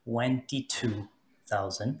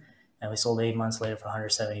 22,000, and we sold 8 months later for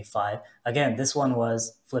 175. Again, this one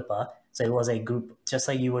was Flippa. So it was a group, just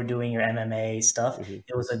like you were doing your MMA stuff. Mm-hmm.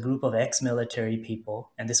 It was a group of ex-military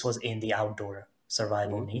people, and this was in the outdoor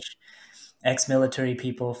survival Mm-hmm. niche. Ex-military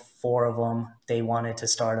people, four of them, they wanted to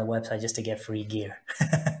start a website just to get free gear.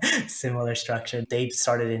 Similar structure. They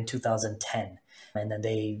started in 2010, and then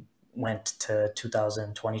they went to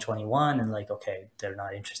 2021 and like, okay, they're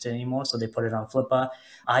not interested anymore, so they put it on Flippa.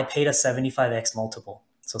 I paid a 75x multiple.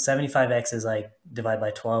 So 75x is like divide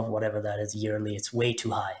by 12, whatever that is yearly. It's way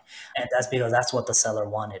too high, and that's because that's what the seller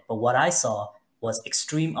wanted. But what I saw was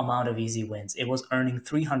extreme amount of easy wins. It was earning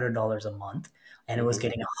 $300 a month, and it was Mm-hmm.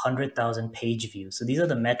 getting 100,000 page views. So these are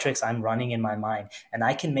the metrics I'm running in my mind, and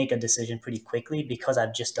I can make a decision pretty quickly because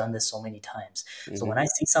I've just done this so many times. So Mm-hmm. when I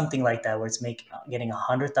see something like that where it's getting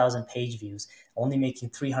 100,000 page views, only making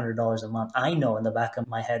 $300 a month, I know in the back of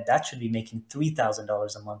my head that should be making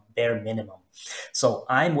 $3,000 a month bare minimum. So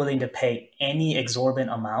I'm willing to pay any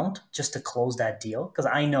exorbitant amount just to close that deal because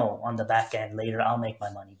I know on the back end later I'll make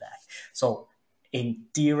my money back. So in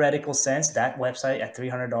theoretical sense, that website at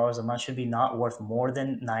 $300 a month should be not worth more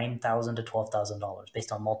than $9,000 to $12,000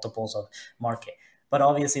 based on multiples of market. But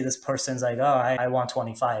obviously, this person's like, oh, I want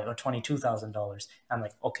 25 or $22,000. I'm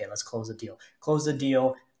like, okay, let's close the deal. Close the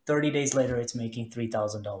deal. 30 days later, it's making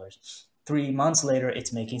 $3,000. 3 months later,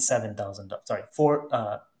 it's making $7,000. Sorry,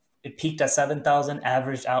 it peaked at 7,000,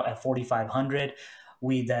 averaged out at 4,500.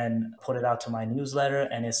 We then put it out to my newsletter,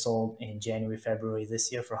 and it sold in January, February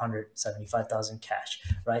this year for 175,000 cash,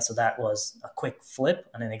 right? So that was a quick flip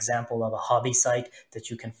and an example of a hobby site that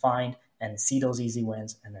you can find and see those easy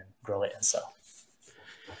wins and then grow it and sell.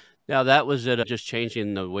 Now that was it. Just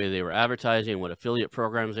changing the way they were advertising, what affiliate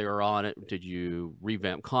programs they were on it. Did you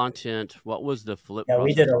revamp content? What was the flip Yeah,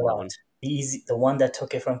 we process did a on that lot. one? The one that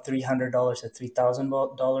took it from $300 to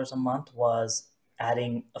 $3,000 a month was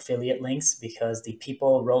adding affiliate links because the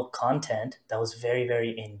people wrote content that was very,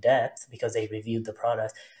 very in depth because they reviewed the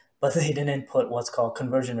product, but they didn't put what's called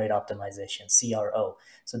conversion rate optimization, CRO.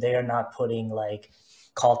 So they are not putting like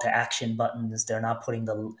call to action buttons. They're not putting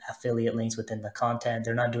the affiliate links within the content.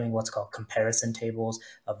 They're not doing what's called comparison tables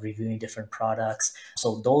of reviewing different products.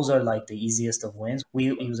 So those are like the easiest of wins. We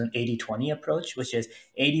use an 80-20 approach, which is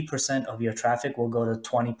 80% of your traffic will go to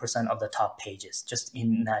 20% of the top pages, just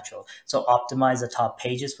in natural. So optimize the top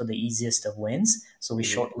pages for the easiest of wins. So we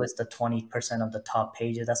Hmm. shortlist the 20% of the top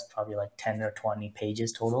pages. That's probably like 10 or 20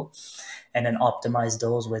 pages total. And then optimize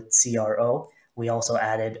those with CRO. We also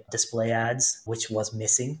added display ads, which was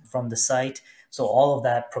missing from the site. So all of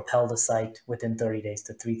that propelled the site within 30 days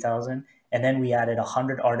to 3,000. And then we added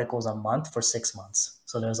 100 articles a month for 6 months.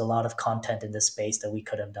 So there's a lot of content in this space that we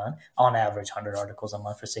could have done. On average, 100 articles a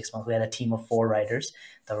month for 6 months. We had a team of 4 writers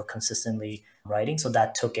that were consistently writing. So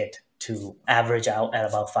that took it to average out at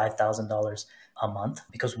about $5,000 a month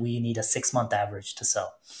because we need a 6 month average to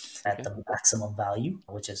sell at Okay. the maximum value,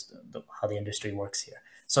 which is how the industry works here.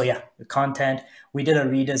 So yeah, the content, we did a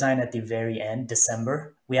redesign at the very end,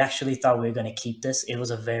 December. We actually thought we were going to keep this. It was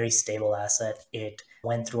a very stable asset. It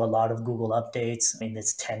went through a lot of Google updates in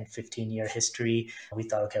its 10, 15-year history. We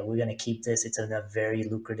thought, okay, we're going to keep this. It's in a very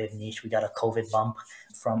lucrative niche. We got a COVID bump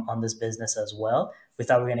from on this business as well. We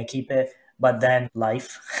thought we were going to keep it. But then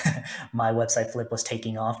life, my website flip was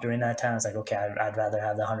taking off during that time. I was like, okay, I'd rather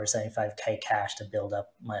have the 175K cash to build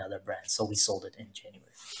up my other brand. So we sold it in January.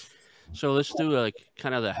 So let's do like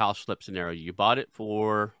kind of the house flip scenario. You bought it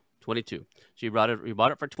for 22. So you bought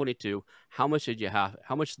it for 22. How much did you have?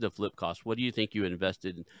 How much did the flip cost? What do you think you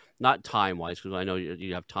invested? Not time wise, because I know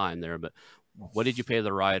you have time there, but what did you pay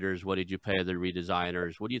the writers? What did you pay the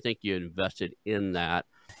redesigners? What do you think you invested in that?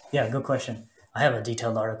 Yeah, good question. I have a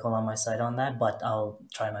detailed article on my site on that, but I'll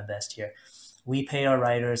try my best here. We pay our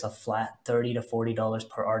writers a flat $30 to $40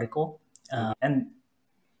 per article. Hmm. And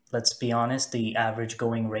let's be honest, the average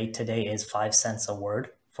going rate today is 5 cents a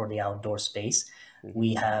word for the outdoor space. Hmm.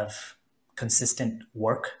 We have consistent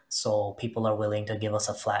work, so people are willing to give us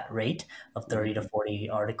a flat rate of Hmm. 30 to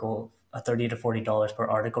 $40 per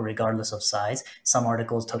article, regardless of size. Some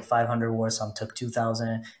articles took 500 words, some took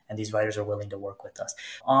 2,000, and these writers are willing to work with us.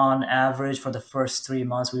 On average, for the first 3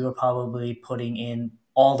 months, we were probably putting in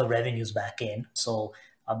all the revenues back in. So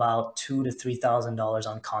about $2,000 to $3,000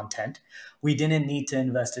 on content. We didn't need to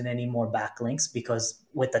invest in any more backlinks because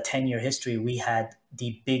with the 10-year history, we had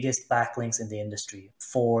the biggest backlinks in the industry.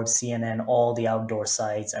 Ford, CNN, all the outdoor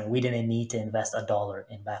sites, and we didn't need to invest a dollar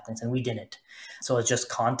in backlinks, and we didn't. So it's just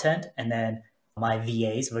content, and then my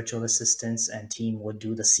VAs, virtual assistants, and team would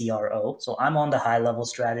do the CRO. So I'm on the high level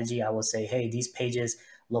strategy. I would say, hey, these pages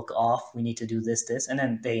look off. We need to do this, and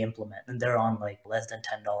then they implement. And they're on like less than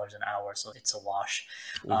 $10 an hour, so it's a wash.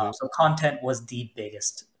 Hmm. So content was the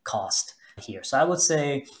biggest cost here. So I would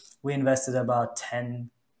say we invested about 10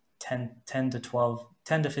 to 12,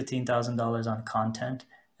 10 to $15,000 on content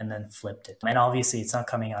and then flipped it. And obviously, it's not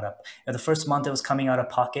coming out of the first month. It was coming out of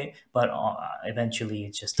pocket, but eventually,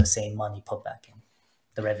 it's just the same money put back in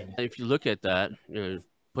the revenue. If you look at that,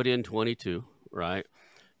 put in 22, right?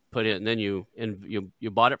 Put it, and then you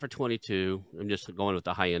bought it for 22. I'm just going with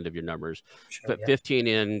the high end of your numbers. Sure. Put Yeah. 15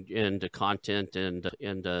 in into content and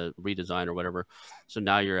redesign or whatever. So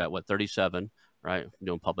now you're at what, 37, right? I'm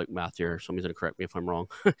doing public math here. Somebody's gonna correct me if I'm wrong.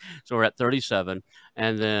 So we're at 37,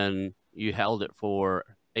 and then you held it for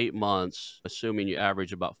 8 months, assuming you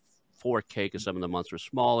average about 4K because some of the months were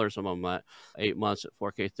smaller, some of them at 8 months at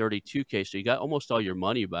 4K, 32K. So you got almost all your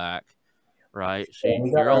money back, right? So And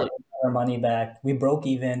we got you're only. our money back. We broke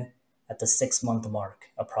even at the 6 month mark,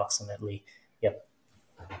 approximately. Yep.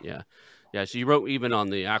 Yeah. Yeah. So you wrote even on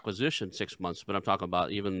the acquisition 6 months, but I'm talking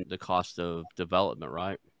about even the cost of development,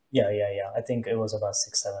 right? Yeah. I think it was about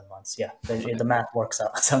 6, 7 months. Yeah, Okay. the math works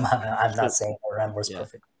out somehow. I'm not So, saying the numbers yeah.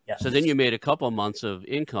 perfect. Yeah, So then you made a couple of months of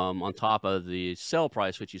income on top of the sell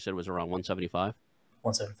price, which you said was around 175.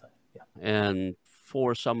 175. Yeah. And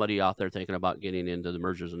for somebody out there thinking about getting into the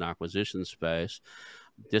mergers and acquisition space,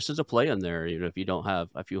 this is a play in there. If you don't have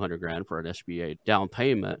a few $100,000 for an SBA down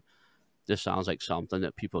payment, this sounds like something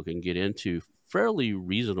that people can get into fairly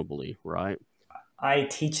reasonably, right? I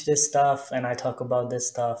teach this stuff and I talk about this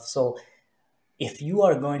stuff. So if you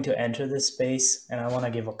are going to enter this space, and I want to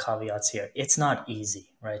give a caveats here, it's not easy,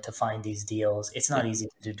 right, to find these deals. It's Yeah. not easy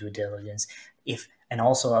to do due diligence. If and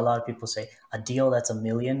also a lot of people say a deal that's $1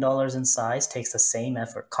 million in size takes the same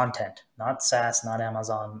effort. Content, not SaaS, not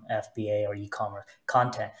Amazon FBA or e-commerce.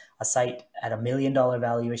 Content. A site at $1 million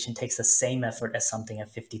valuation takes the same effort as something at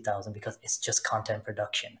 50,000 because it's just content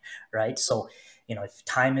production, right? So, if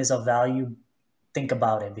time is of value, think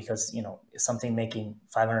about it because something making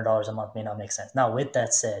 $500 a month may not make sense. Now, with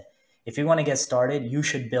that said, if you want to get started, you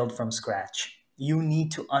should build from scratch. You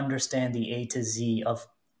need to understand the A to Z of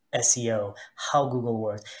SEO, how Google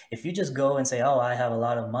works. If you just go and say, oh, I have a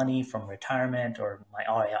lot of money from retirement or my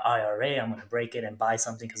IRA, I'm going to break it and buy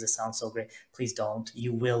something because it sounds so great. Please don't.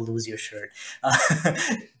 You will lose your shirt.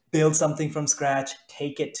 Build something from scratch,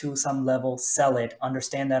 take it to some level, sell it,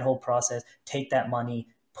 understand that whole process, take that money,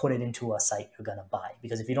 put it into a site you're going to buy.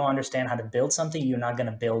 Because if you don't understand how to build something, you're not going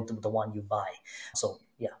to build the one you buy. So,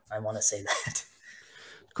 yeah, I want to say that.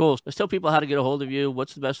 Cool. Let's tell people how to get a hold of you.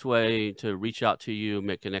 What's the best way to reach out to you,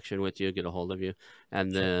 make connection with you, get a hold of you?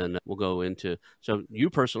 And Sure. then we'll go into, so you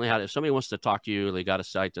personally, if somebody wants to talk to you, they got a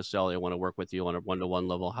site to sell, they want to work with you on a one-to-one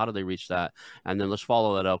level, how do they reach that? And then let's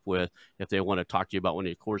follow it up with, if they want to talk to you about one of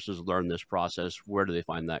your courses, learn this process, where do they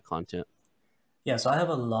find that content? Yeah, so I have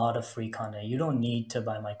a lot of free content. You don't need to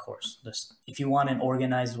buy my course. Just, if you want an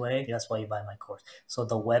organized way, that's why you buy my course. So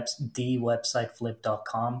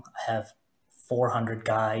thewebsiteflip.com, I have 400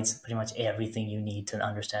 guides, pretty much everything you need to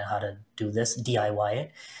understand how to do this, DIY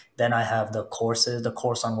it. Then I have the courses, the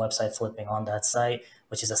course on website flipping on that site,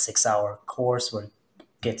 which is a 6-hour course where it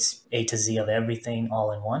gets A to Z of everything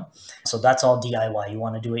all in one. So that's all DIY. You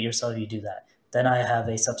want to do it yourself, you do that. Then I have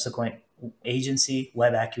a subsequent agency,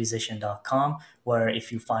 webacquisition.com, where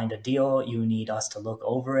if you find a deal, you need us to look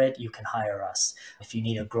over it, you can hire us. If you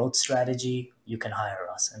need a growth strategy, you can hire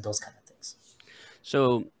us, and those kind of things.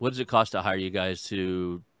 So what does it cost to hire you guys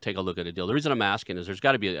to take a look at a deal? The reason I'm asking is there's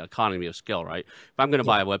got to be an economy of scale, right? If I'm going to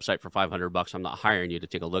Yeah. buy a website for $500, I'm not hiring you to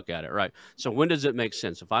take a look at it, right? So when does it make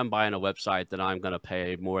sense? If I'm buying a website that I'm going to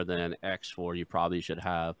pay more than X for, you probably should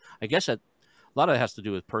have, I guess a lot of it has to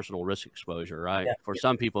do with personal risk exposure, right? Yeah. For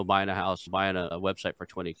some people, buying a house, buying a website for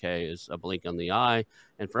 20K is a blink on the eye.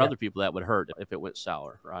 And for Yeah. other people, that would hurt if it went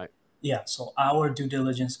sour, right? Yeah, so our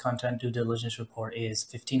content due diligence report is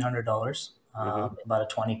 $1,500. Mm-hmm. About a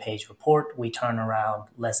 20-page report. We turn around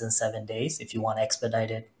less than 7 days. If you want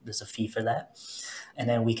expedited, there's a fee for that. And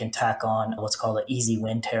then we can tack on what's called an easy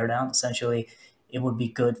win teardown. Essentially, it would be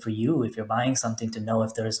good for you if you're buying something to know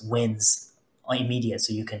if there's wins immediate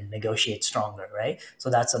so you can negotiate stronger, right? So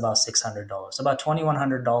that's about $600. About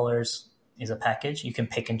 $2,100 is a package. You can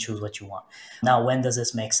pick and choose what you want. Now, when does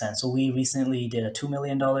this make sense? So we recently did a $2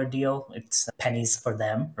 million deal. It's pennies for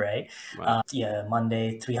them, right? Right. Yeah,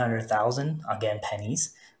 Monday 300,000, again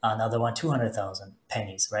pennies. Another one 200,000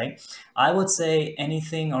 pennies, right? I would say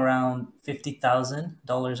anything around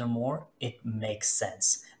 $50,000 or more, it makes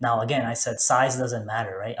sense. Now, again, I said size doesn't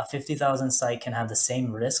matter, right? A 50,000 site can have the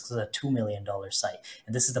same risks as a $2 million site,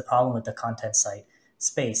 and this is the problem with the content site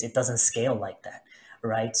space. It doesn't scale like that,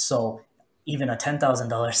 right? So even a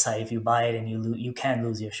 $10,000 site, if you buy it and you can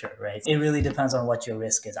lose your shirt, right? It really depends on what your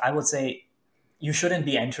risk is. I would say you shouldn't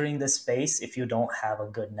be entering this space if you don't have a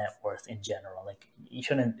good net worth in general. Like, you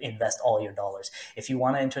shouldn't invest all your dollars. If you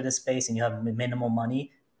want to enter this space and you have minimal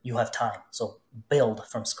money, you have time. So build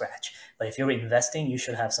from scratch. But if you're investing, you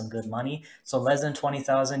should have some good money. So less than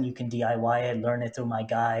 20,000, you can DIY it, learn it through my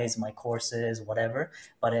guides, my courses, whatever.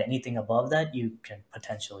 But anything above that, you can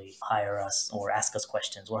potentially hire us or ask us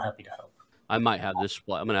questions. We're happy to help. I might have this.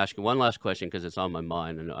 I'm going to ask you one last question because it's on my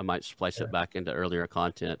mind, and I might splice it back into earlier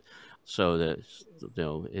content so that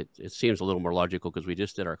it seems a little more logical because we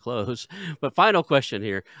just did our close. But final question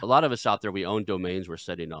here: a lot of us out there, we own domains we're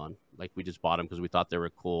sitting on, like we just bought them because we thought they were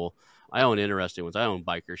cool. I own interesting ones. I own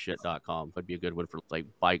bikershit.com. That'd be a good one for like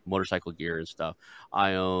bike, motorcycle gear and stuff.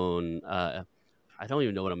 I own. I don't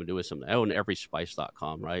even know what I'm gonna do with something. I own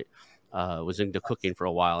everyspice.com, right? Was into cooking for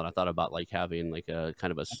a while, and I thought about like having like a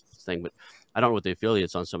kind of a thing, but I don't know what the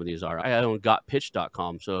affiliates on some of these are. I own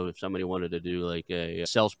gotpitch.com. So if somebody wanted to do like a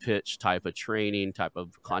sales pitch type of training type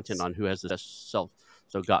of content on who has the best self,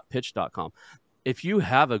 so gotpitch.com. If you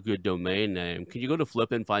have a good domain name, can you go to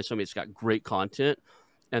Flip and find somebody that's got great content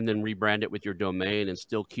and then rebrand it with your domain and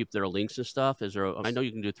still keep their links and stuff? I know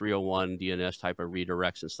you can do 301 DNS type of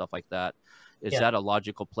redirects and stuff like that. Is Yeah. that a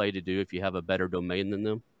logical play to do if you have a better domain than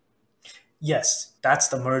them? Yes, that's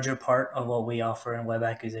the merger part of what we offer in web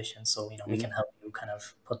acquisition. So, we Mm-hmm. can help you kind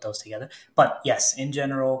of put those together. But yes, in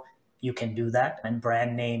general, you can do that. And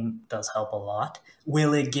brand name does help a lot.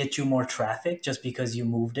 Will it get you more traffic just because you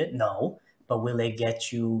moved it? No. But will it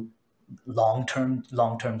get you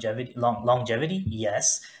longevity?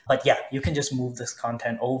 Yes. But yeah, you can just move this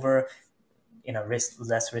content over in a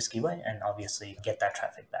less risky way and obviously get that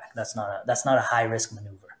traffic back. That's not a high risk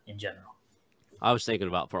maneuver in general. I was thinking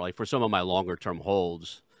about for some of my longer term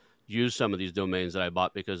holds, use some of these domains that I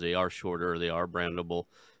bought because they are shorter, they are brandable.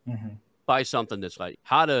 Mm-hmm. Buy something that's like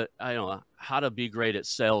how to be great at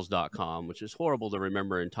sales.com, which is horrible to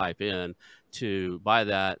remember and type in, to buy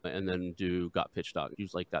that and then do got pitch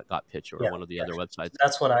use like got pitch or Yeah, one of the yeah. other websites.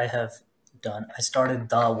 That's what I have done. I started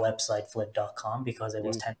the website flip.com because it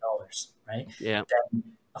was Mm, $10, right? yeah. Then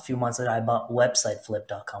a few months later, I bought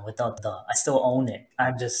websiteflip.com without the. I still own it.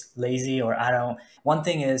 I'm just lazy, or I don't. One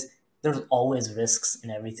thing is, there's always risks in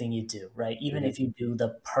everything you do, right? Even Hmm. if you do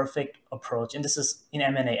the perfect approach, and this is in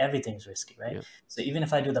M&A, everything's risky, right? Yeah. So even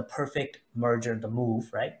if I do the perfect merger, the move,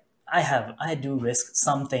 right? I do risk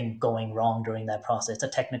something going wrong during that process. It's a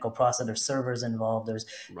technical process. There's servers involved. There's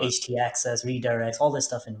Right. HT access, redirects, all this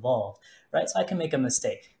stuff involved, right? So I can make a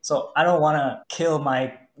mistake. So I don't want to kill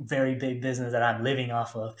my very big business that I'm living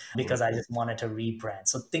off of because Right. I just wanted to rebrand.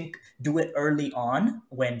 So do it early on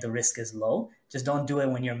when the risk is low. Just don't do it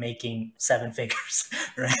when you're making seven figures,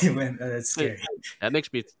 right? When it's Hey, scary. that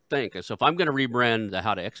makes me think. So if I'm going to rebrand the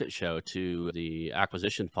How to Exit show to the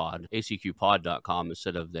acquisition pod, acqpod.com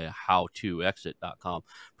instead of the how2exit.com,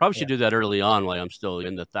 probably Yeah, should do that early on while I'm still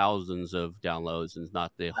in the thousands of downloads and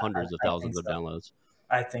not the hundreds of I think thousands of so. downloads.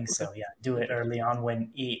 I think Okay. so. Yeah, do it Interesting. early on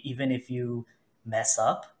when even if you mess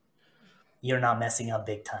up, you're not messing up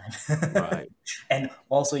big time. Right. And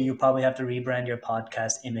also, you probably have to rebrand your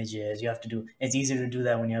podcast images. You have to do. It's easier to do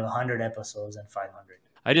that when you have 100 episodes than 500.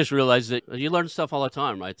 I just realized that you learn stuff all the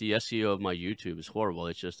time, right? The SEO of my YouTube is horrible.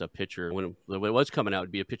 It's just a picture. When it was coming out,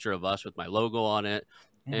 it'd be a picture of us with my logo on it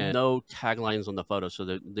Mhm. and no taglines on the photo. So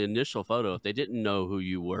the initial photo, if they didn't know who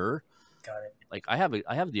you were, Got it. like I have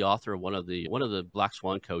the author of one of the Black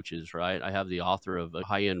Swan coaches, right? I have the author of a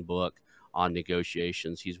high end book on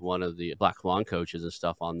negotiations. He's one of the Black Swan coaches and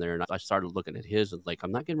stuff on there. And I started looking at his and like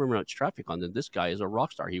I'm not getting much traffic on them. This guy is a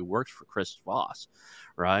rock star. He works for Chris Voss,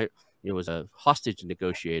 right? He was a hostage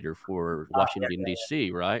negotiator for Yeah, Washington D.C.,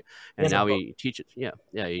 right? he And has a now book. he teaches. Yeah,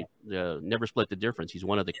 yeah. He never split the difference. He's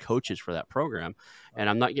one of the coaches for that program, and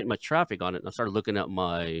Wow. I'm not getting much traffic on it. And I started looking at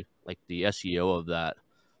my like the SEO of that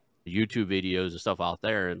YouTube videos and stuff out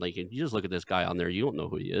there, and like you just look at this guy on there, you don't know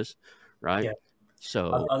who he is, right? Yeah. So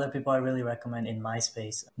Other people I really recommend in my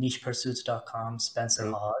space, nichepursuits.com, Spencer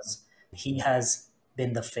uh, Hawes. He has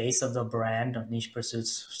been the face of the brand of Niche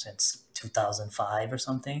Pursuits since 2005 or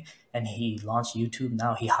something. And he launched YouTube.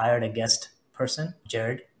 Now he hired a guest person,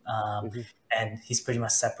 Jared. mhm. And he's pretty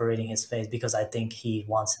much separating his face because I think he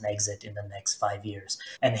wants an exit in the next 5 years.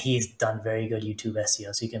 And he's done very good YouTube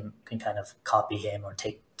SEO. So you can kind of copy him or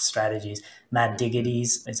take strategies. Matt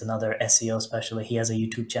Diggity's is another SEO specialist. He has a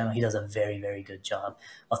YouTube channel. He does a very, very good job.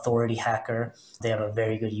 Authority Hacker, they have a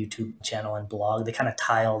very good YouTube channel and blog. They kind of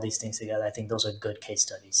tie all these things together. I think those are good case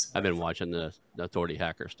studies. I've been watching the Authority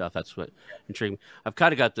Hacker stuff. That's what intrigued me. I've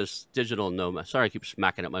kind of got this digital nomad. Sorry, I keep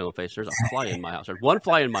smacking at my own face. There's a fly in my house. There's one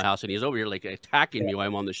fly in my house, and he's over here like attacking me while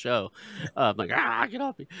I'm on the show. I'm like, get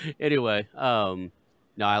off me. Anyway,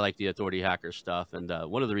 no, I like the Authority Hacker stuff, and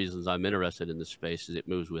one of the reasons I'm interested in this space is it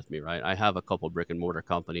moves with me, right? I have a couple brick and mortar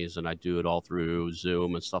companies, and I do it all through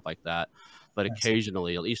Zoom and stuff like that. But That's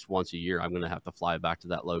occasionally, at least once a year, I'm going to have to fly back to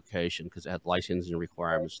that location because it had licensing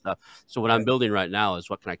requirements stuff. So what I'm building right now is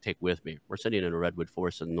what can I take with me? We're sitting in a redwood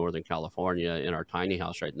forest in Northern California in our tiny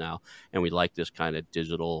house right now, and we like this kind of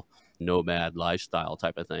digital nomad lifestyle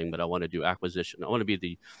type of thing. But I want to do acquisition. I want to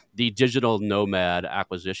be the digital nomad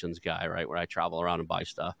acquisitions guy, right? Where I travel around and buy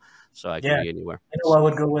stuff, so I can Yeah. be anywhere. You know what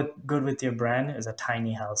would go with good with your brand is a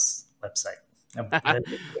tiny house website.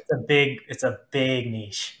 It's a big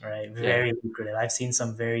niche, right? Yeah. Very lucrative. I've seen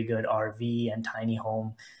some very good RV and tiny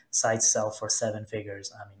home sites sell for seven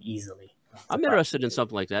figures. I mean, easily. The I'm price. interested in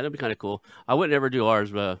something like that. It'd be kind of cool. I wouldn't ever do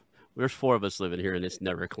ours, but there's four of us living here, and it's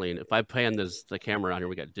never clean. If I pan the camera around here,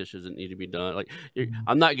 we got dishes that need to be done. Like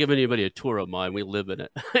I'm not giving anybody a tour of mine. We live in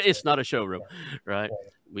it. It's not a showroom, right?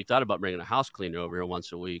 We thought about bringing a house cleaner over here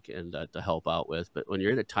once a week and to help out with. But when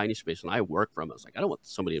you're in a tiny space, and I work from it, it's like I don't want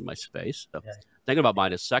somebody in my space. So Yeah. thinking about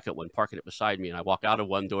buying a second one, parking it beside me, and I walk out of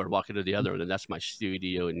one door, walk into the other, and then that's my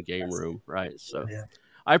studio and game room, right? So. Yeah.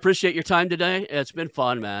 I appreciate your time today. It's been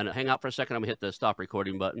fun, man. Hang out for a second. I'm going to hit the stop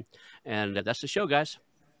recording button. And that's the show, guys.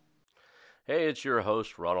 Hey, it's your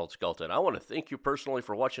host, Ronald Skelton. I want to thank you personally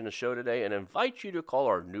for watching the show today and invite you to call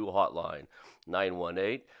our new hotline,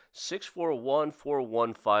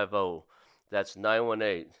 918-641-4150. That's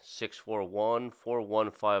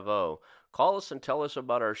 918-641-4150. Call us and tell us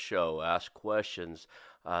about our show. Ask questions,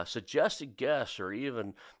 suggest a guest, or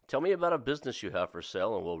even tell me about a business you have for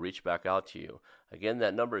sale, and we'll reach back out to you. Again,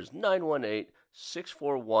 that number is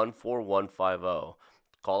 918-641-4150.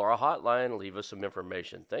 Call our hotline, leave us some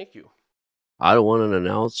information. Thank you. I want to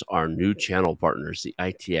announce our new channel partners, the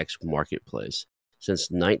ITX Marketplace.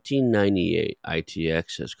 Since 1998,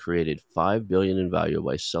 ITX has created $5 billion in value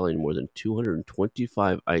by selling more than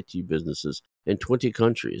 225 IT businesses in 20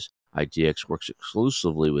 countries. ITX works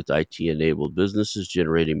exclusively with IT-enabled businesses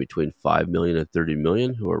generating between $5 million and $30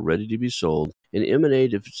 million who are ready to be sold, and M&A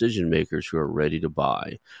decision makers who are ready to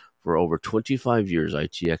buy. For over 25 years,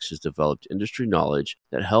 ITX has developed industry knowledge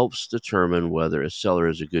that helps determine whether a seller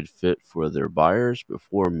is a good fit for their buyers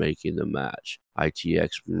before making the match.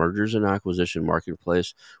 ITX Mergers and Acquisition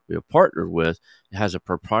Marketplace we have partnered with has a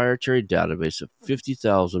proprietary database of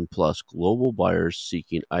 50,000 plus global buyers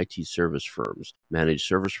seeking IT service firms, managed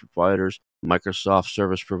service providers, Microsoft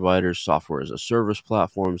service providers, software as a service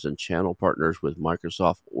platforms, and channel partners with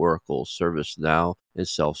Microsoft, Oracle, ServiceNow, and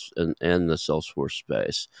the Salesforce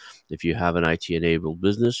space. If you have an IT-enabled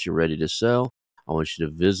business you're ready to sell, I want you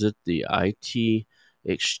to visit the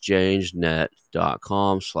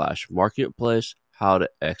itexchangenet.com/marketplace, how to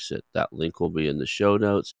exit. That link will be in the show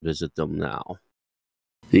notes. Visit them now.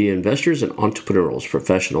 The Investors and Entrepreneurs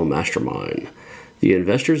Professional Mastermind. The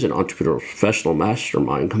Investors and Entrepreneurs Professional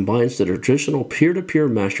Mastermind combines the traditional peer-to-peer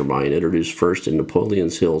mastermind introduced first in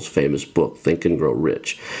Napoleon Hill's famous book, Think and Grow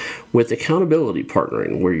Rich, with accountability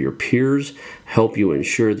partnering, where your peers help you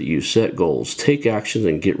ensure that you set goals, take actions,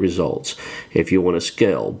 and get results. If you want to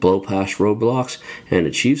scale, blow past roadblocks, and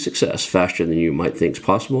achieve success faster than you might think is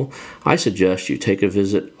possible, I suggest you take a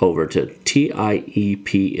visit over to TIEPM.com.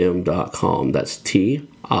 That's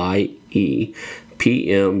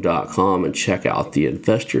TIEPM.com and check out the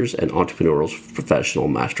Investors and Entrepreneurs Professional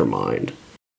Mastermind.